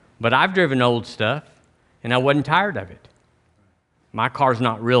 But I've driven old stuff, and I wasn't tired of it. My car's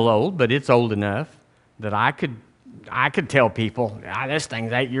not real old, but it's old enough that I could tell people, this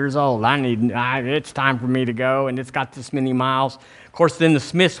thing's 8 years old. It's time for me to go, and it's got this many miles. Of course, then the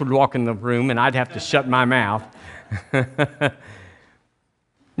Smiths would walk in the room, and I'd have to shut my mouth.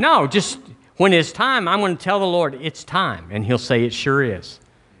 No, just when it's time, I'm going to tell the Lord, it's time. And He'll say, it sure is.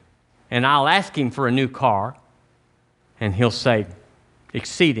 And I'll ask Him for a new car, and He'll say,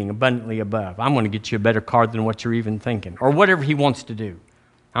 exceeding abundantly above. I'm going to get you a better car than what you're even thinking, or whatever He wants to do.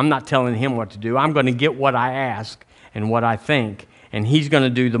 I'm not telling Him what to do. I'm going to get what I ask and what I think, and He's going to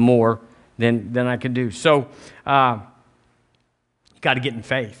do the more than I can do. So, you got to get in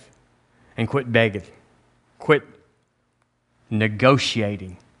faith and quit begging. Quit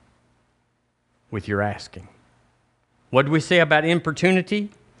negotiating with your asking. What do we say about importunity?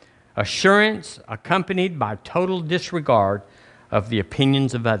 Assurance accompanied by total disregard of the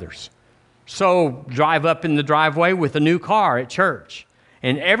opinions of others. So, drive up in the driveway with a new car at church,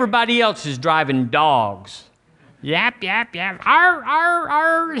 and everybody else is driving dogs. Yap, yap, yap. Arr, arr,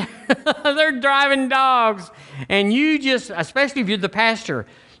 arr. They're driving dogs. And you just, especially if you're the pastor,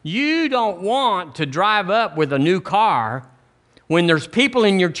 you don't want to drive up with a new car when there's people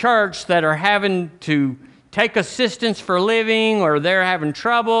in your church that are having to take assistance for a living, or they're having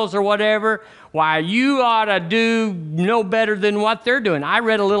troubles or whatever. Why, you ought to do no better than what they're doing. I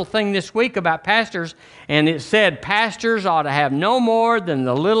read a little thing this week about pastors, and it said pastors ought to have no more than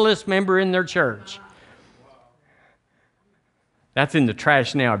the littlest member in their church. That's in the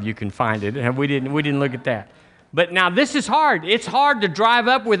trash now if you can find it. We didn't look at that. But now this is hard. It's hard to drive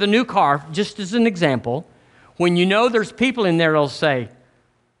up with a new car, just as an example, when you know there's people in there that'll say,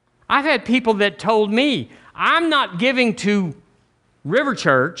 I've had people that told me, I'm not giving to River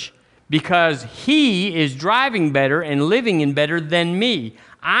Church because he is driving better and living in better than me.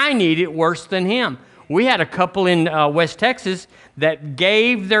 I need it worse than him. We had a couple in West Texas that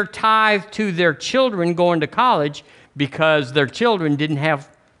gave their tithe to their children going to college because their children didn't have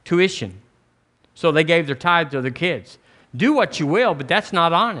tuition. So they gave their tithe to their kids. Do what you will, but that's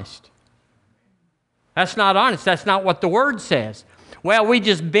not honest. That's not honest. That's not what the Word says. Well, we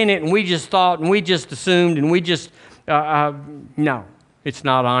just been it, and we just thought, and we just assumed, and we just... no, it's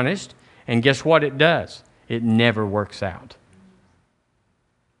not honest. And guess what it does? It never works out.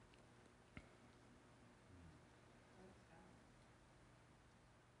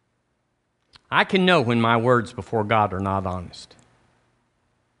 I can know when my words before God are not honest.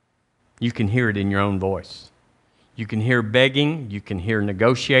 You can hear it in your own voice. You can hear begging. You can hear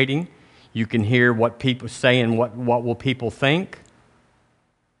negotiating. You can hear what people say and what will people think.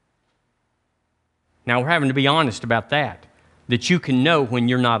 Now, we're having to be honest about that you can know when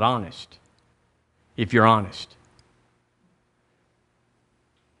you're not honest, if you're honest.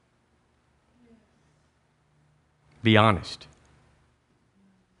 Be honest.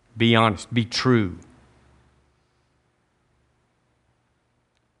 Be honest. Be true.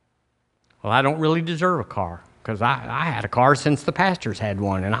 Well, I don't really deserve a car because I had a car since the pastor's had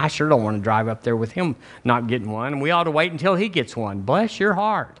one, and I sure don't want to drive up there with him not getting one, and we ought to wait until he gets one. Bless your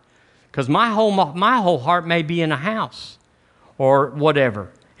heart. Because my whole heart may be in a house or whatever,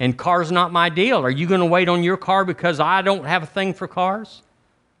 and car's not my deal. Are you going to wait on your car because I don't have a thing for cars?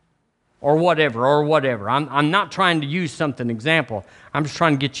 Or whatever. I'm not trying to use something example. I'm just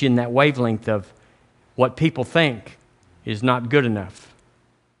trying to get you in that wavelength of what people think is not good enough.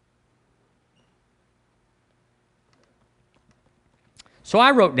 So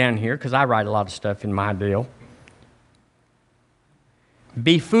I wrote down here, because I write a lot of stuff in my deal.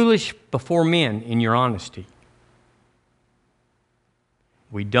 Be foolish before men in your honesty.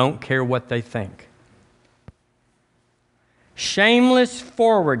 We don't care what they think. Shameless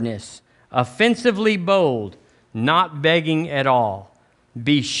forwardness, offensively bold, not begging at all.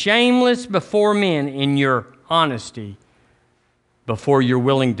 Be shameless before men in your honesty before you're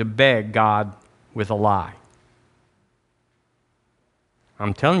willing to beg God with a lie.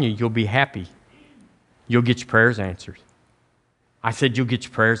 I'm telling you, you'll be happy. You'll get your prayers answered. I said you'll get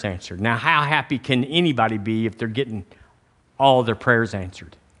your prayers answered. Now, how happy can anybody be if they're getting all their prayers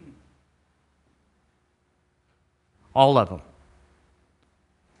answered? All of them.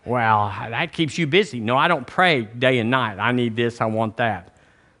 Well, that keeps you busy. No, I don't pray day and night. I need this, I want that.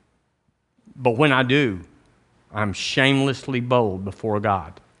 But when I do, I'm shamelessly bold before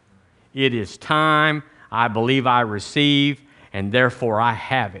God. It is time. I believe I receive, and therefore I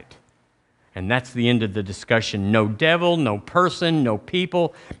have it. And that's the end of the discussion. No devil, no person, no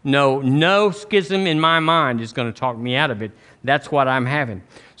people, no schism in my mind is going to talk me out of it. That's what I'm having.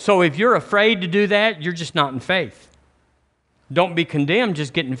 So if you're afraid to do that, you're just not in faith. Don't be condemned,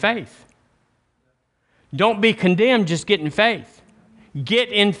 just get in faith. Don't be condemned, just get in faith. Get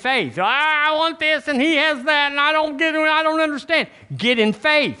in faith. I want this and he has that and I don't get it, I don't understand. Get in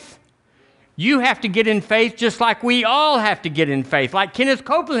faith. You have to get in faith just like we all have to get in faith. Like Kenneth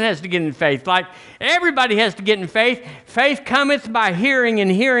Copeland has to get in faith. Like everybody has to get in faith. Faith cometh by hearing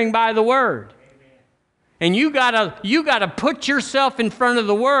and hearing by the word. And you gotta put yourself in front of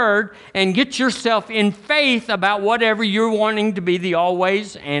the word and get yourself in faith about whatever you're wanting to be the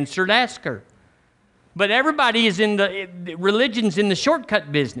always answered asker. But everybody is religion's in the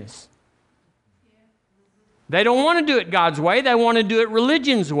shortcut business. They don't want to do it God's way. They want to do it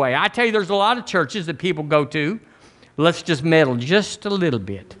religion's way. I tell you, there's a lot of churches that people go to. Let's just meddle just a little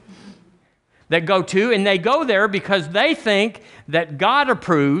bit. That go to, and they go there because they think that God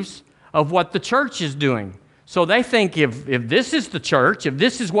approves of what the church is doing. So they think if this is the church, if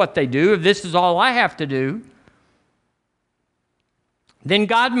this is what they do, if this is all I have to do, then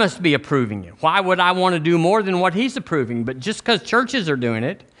God must be approving it. Why would I want to do more than what he's approving? But just because churches are doing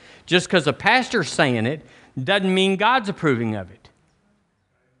it, just because a pastor's saying it, doesn't mean God's approving of it.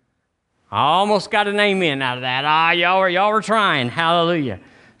 I almost got an amen out of that. Y'all were trying. Hallelujah.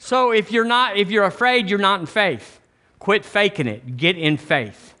 So if you're afraid, you're not in faith. Quit faking it. Get in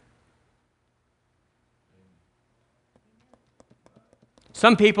faith.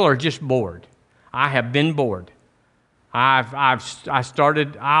 Some people are just bored. I have been bored. I'll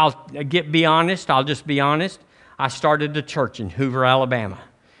be honest. I'll just be honest. I started a church in Hoover, Alabama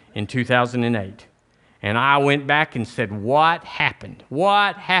in 2008. And I went back and said, what happened?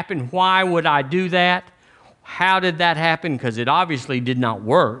 What happened? Why would I do that? How did that happen? Because it obviously did not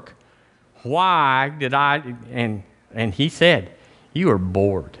work. Why did I? And he said, you are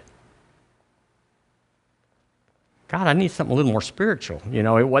bored. God, I need something a little more spiritual. You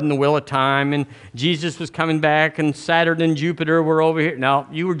know, it wasn't the will of time, and Jesus was coming back, and Saturn and Jupiter were over here. No,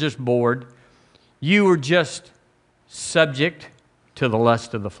 you were just bored. You were just subject to the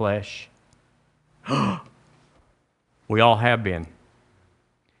lust of the flesh. We all have been.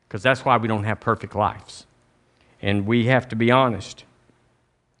 Because that's why we don't have perfect lives. And we have to be honest.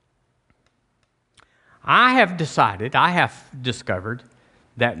 I have discovered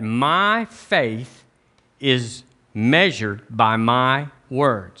that my faith is measured by my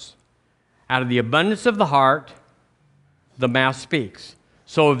words. Out of the abundance of the heart, the mouth speaks.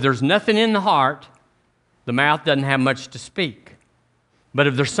 So if there's nothing in the heart, the mouth doesn't have much to speak. But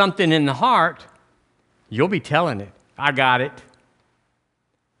if there's something in the heart, you'll be telling it. I got it.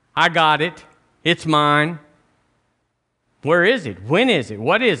 I got it. It's mine. Where is it? When is it?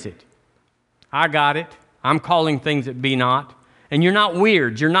 What is it? I got it. I'm calling things that be not. And you're not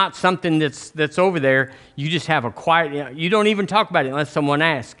weird. You're not something that's over there. You just have a quiet, you don't even talk about it unless someone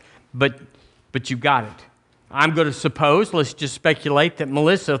asks. But you got it. I'm going to suppose, let's just speculate, that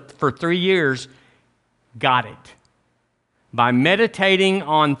Melissa, for 3 years, got it. By meditating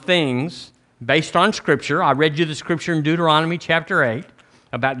on things based on Scripture. I read you the Scripture in Deuteronomy chapter 8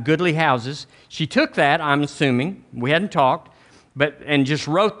 about goodly houses. She took that, I'm assuming, we hadn't talked, and just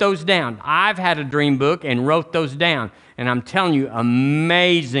wrote those down. I've had a dream book and wrote those down. And I'm telling you,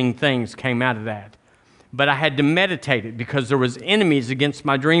 amazing things came out of that. But I had to meditate it because there was enemies against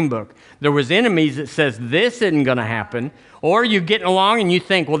my dream book. There was enemies that says this isn't going to happen. Or you're getting along and you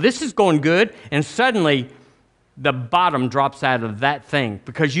think, well, this is going good. And suddenly the bottom drops out of that thing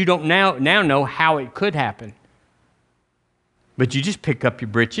because you don't now know how it could happen. But you just pick up your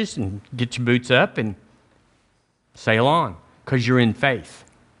britches and get your boots up and sail on because you're in faith.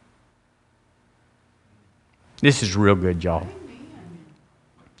 This is real good, y'all.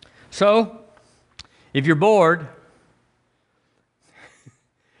 So, if you're bored,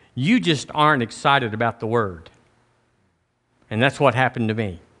 you just aren't excited about the Word. And that's what happened to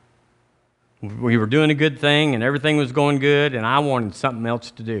me. We were doing a good thing, and everything was going good, and I wanted something else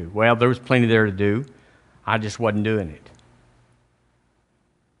to do. Well, there was plenty there to do. I just wasn't doing it.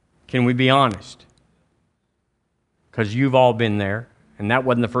 Can we be honest? Because you've all been there, and that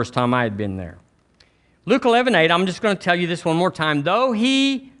wasn't the first time I had been there. Luke 11:8, I'm just going to tell you this one more time. Though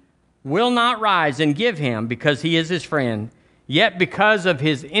he will not rise and give him because he is his friend, yet because of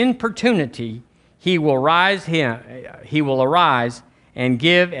his importunity, he will arise and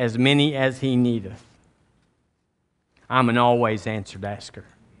give as many as he needeth. I'm an always answered asker.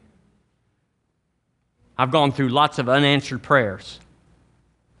 I've gone through lots of unanswered prayers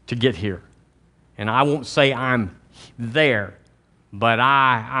to get here. And I won't say I'm there, but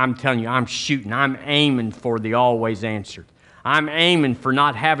I'm telling you, I'm shooting. I'm aiming for the always answered. I'm aiming for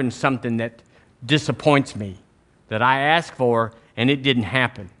not having something that disappoints me, that I asked for and it didn't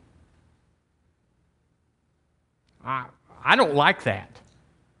happen. I don't like that.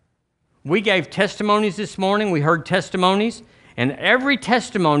 We gave testimonies this morning. We heard testimonies, And every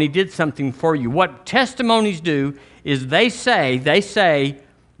testimony did something for you. What testimonies do is they say,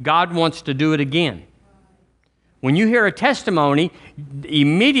 God wants to do it again. When you hear a testimony,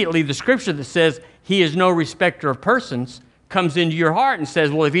 immediately the scripture that says he is no respecter of persons comes into your heart and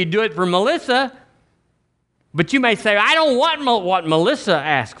says, well, if he'd do it for Melissa, but you may say, I don't want what Melissa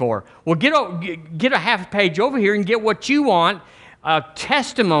asked for. Well, get a half page over here and get what you want. A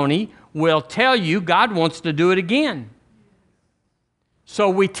testimony will tell you God wants to do it again. So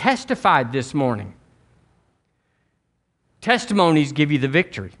we testified this morning. Testimonies give you the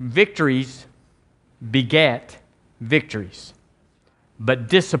victory. Victories beget victories. But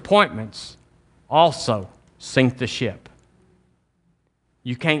disappointments also sink the ship.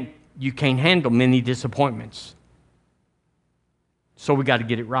 You can't handle many disappointments. So we got to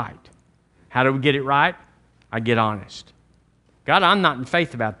get it right. How do we get it right? I get honest. God, I'm not in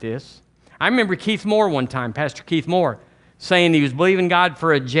faith about this. I remember Keith Moore one time, Pastor Keith Moore, saying he was believing God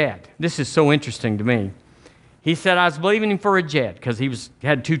for a jet. This is so interesting to me. He said, I was believing him for a jet because he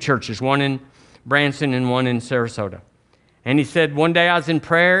had two churches, one in Branson and one in Sarasota. And he said, one day I was in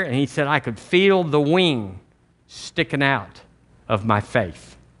prayer, and he said, I could feel the wing sticking out of my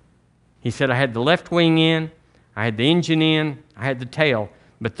faith. He said, I had the left wing in, I had the engine in, I had the tail,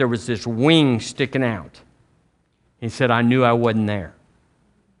 but there was this wing sticking out. He said, I knew I wasn't there.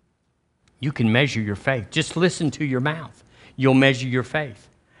 You can measure your faith. Just listen to your mouth. You'll measure your faith.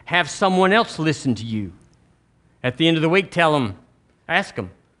 Have someone else listen to you. At the end of the week, tell them, ask them,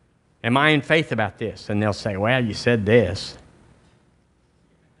 am I in faith about this? And they'll say, well, you said this.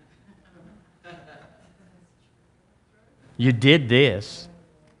 You did this.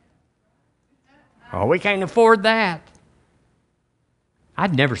 Oh, we can't afford that.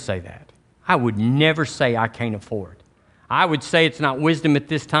 I'd never say that. I would never say I can't afford. I would say it's not wisdom at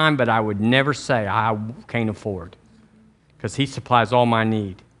this time, but I would never say I can't afford, because he supplies all my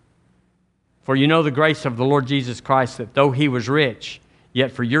need. For you know the grace of the Lord Jesus Christ, that though he was rich,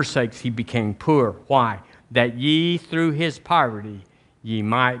 yet for your sakes he became poor. Why? That ye through his poverty ye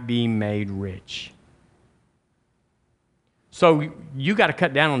might be made rich. So you got to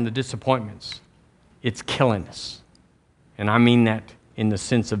cut down on the disappointments. It's killing us. And I mean that in the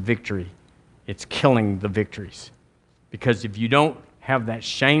sense of victory. It's killing the victories. Because if you don't have that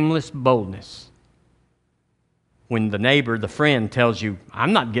shameless boldness, when the neighbor, the friend tells you,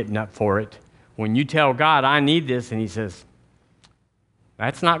 I'm not getting up for it, when you tell God, I need this, and he says,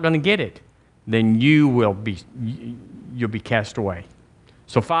 that's not going to get it, then you'll be cast away.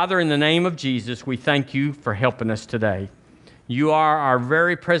 So, Father, in the name of Jesus, we thank you for helping us today. You are our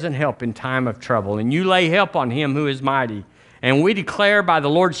very present help in time of trouble, and you lay help on him who is mighty. And we declare by the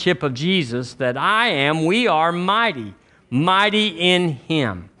lordship of Jesus that we are mighty, mighty in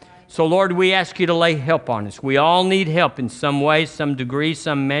him. So, Lord, we ask you to lay help on us. We all need help in some way, some degree,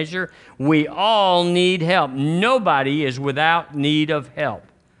 some measure. We all need help. Nobody is without need of help.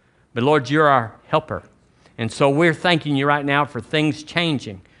 But, Lord, you're our helper. And so we're thanking you right now for things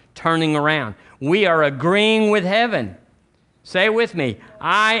changing, turning around. We are agreeing with heaven. Say it with me.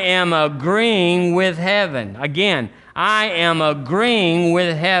 I am agreeing with heaven. Again, I am agreeing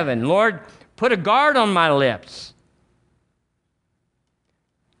with heaven. Lord, put a guard on my lips.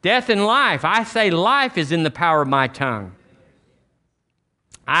 Death and life. I say life is in the power of my tongue.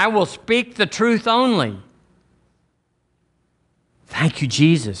 I will speak the truth only. Thank you,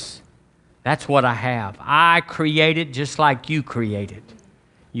 Jesus. That's what I have. I created just like you created.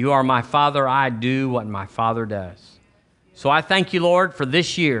 You are my Father. I do what my Father does. So I thank you, Lord, for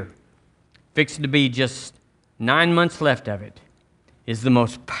this year, fixing to be just 9 months left of it, is the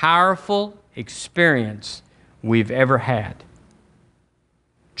most powerful experience we've ever had.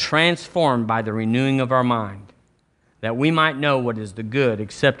 Transformed by the renewing of our mind, that we might know what is the good,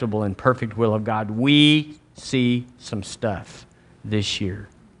 acceptable, and perfect will of God. We see some stuff this year.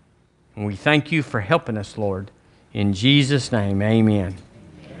 And we thank you for helping us, Lord. In Jesus' name, amen.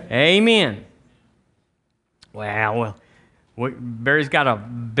 Amen. Well, Barry's got a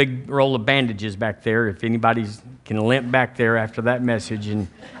big roll of bandages back there, if anybody can limp back there after that message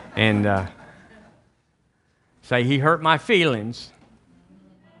and say, he hurt my feelings.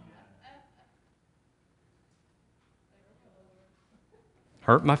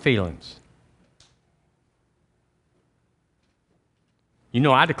 Hurt my feelings. You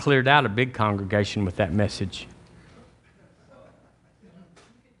know, I'd have cleared out a big congregation with that message.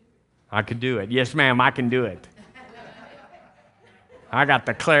 I could do it. Yes, ma'am, I can do it. I got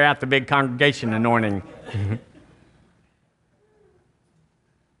to clear out the big congregation anointing.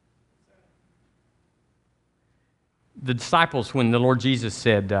 The disciples, when the Lord Jesus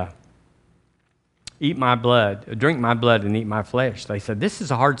said, eat my blood, drink my blood and eat my flesh. They said, this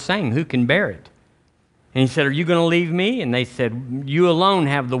is a hard saying. Who can bear it? And he said, are you going to leave me? And they said, you alone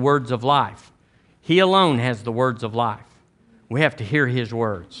have the words of life. He alone has the words of life. We have to hear his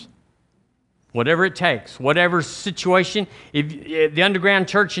words. Whatever it takes, whatever situation. If the underground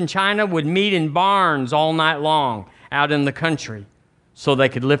church in China would meet in barns all night long out in the country so they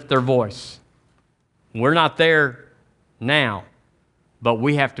could lift their voice. We're not there now, but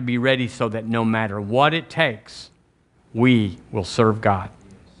we have to be ready so that no matter what it takes, we will serve God.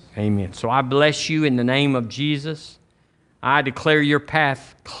 Amen. So I bless you in the name of Jesus. I declare your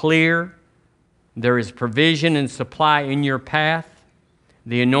path clear. There is provision and supply in your path.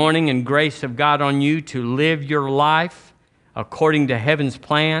 The anointing and grace of God on you to live your life according to heaven's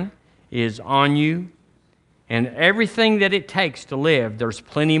plan is on you. And everything that it takes to live, there's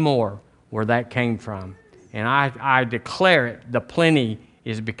plenty more where that came from. And I declare it, the plenty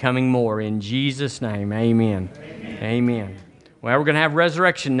is becoming more. In Jesus' name, amen. Amen. Amen. Well, we're going to have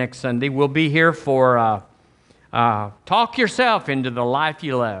resurrection next Sunday. We'll be here for Talk Yourself into the Life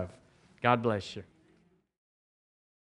You Love. God bless you.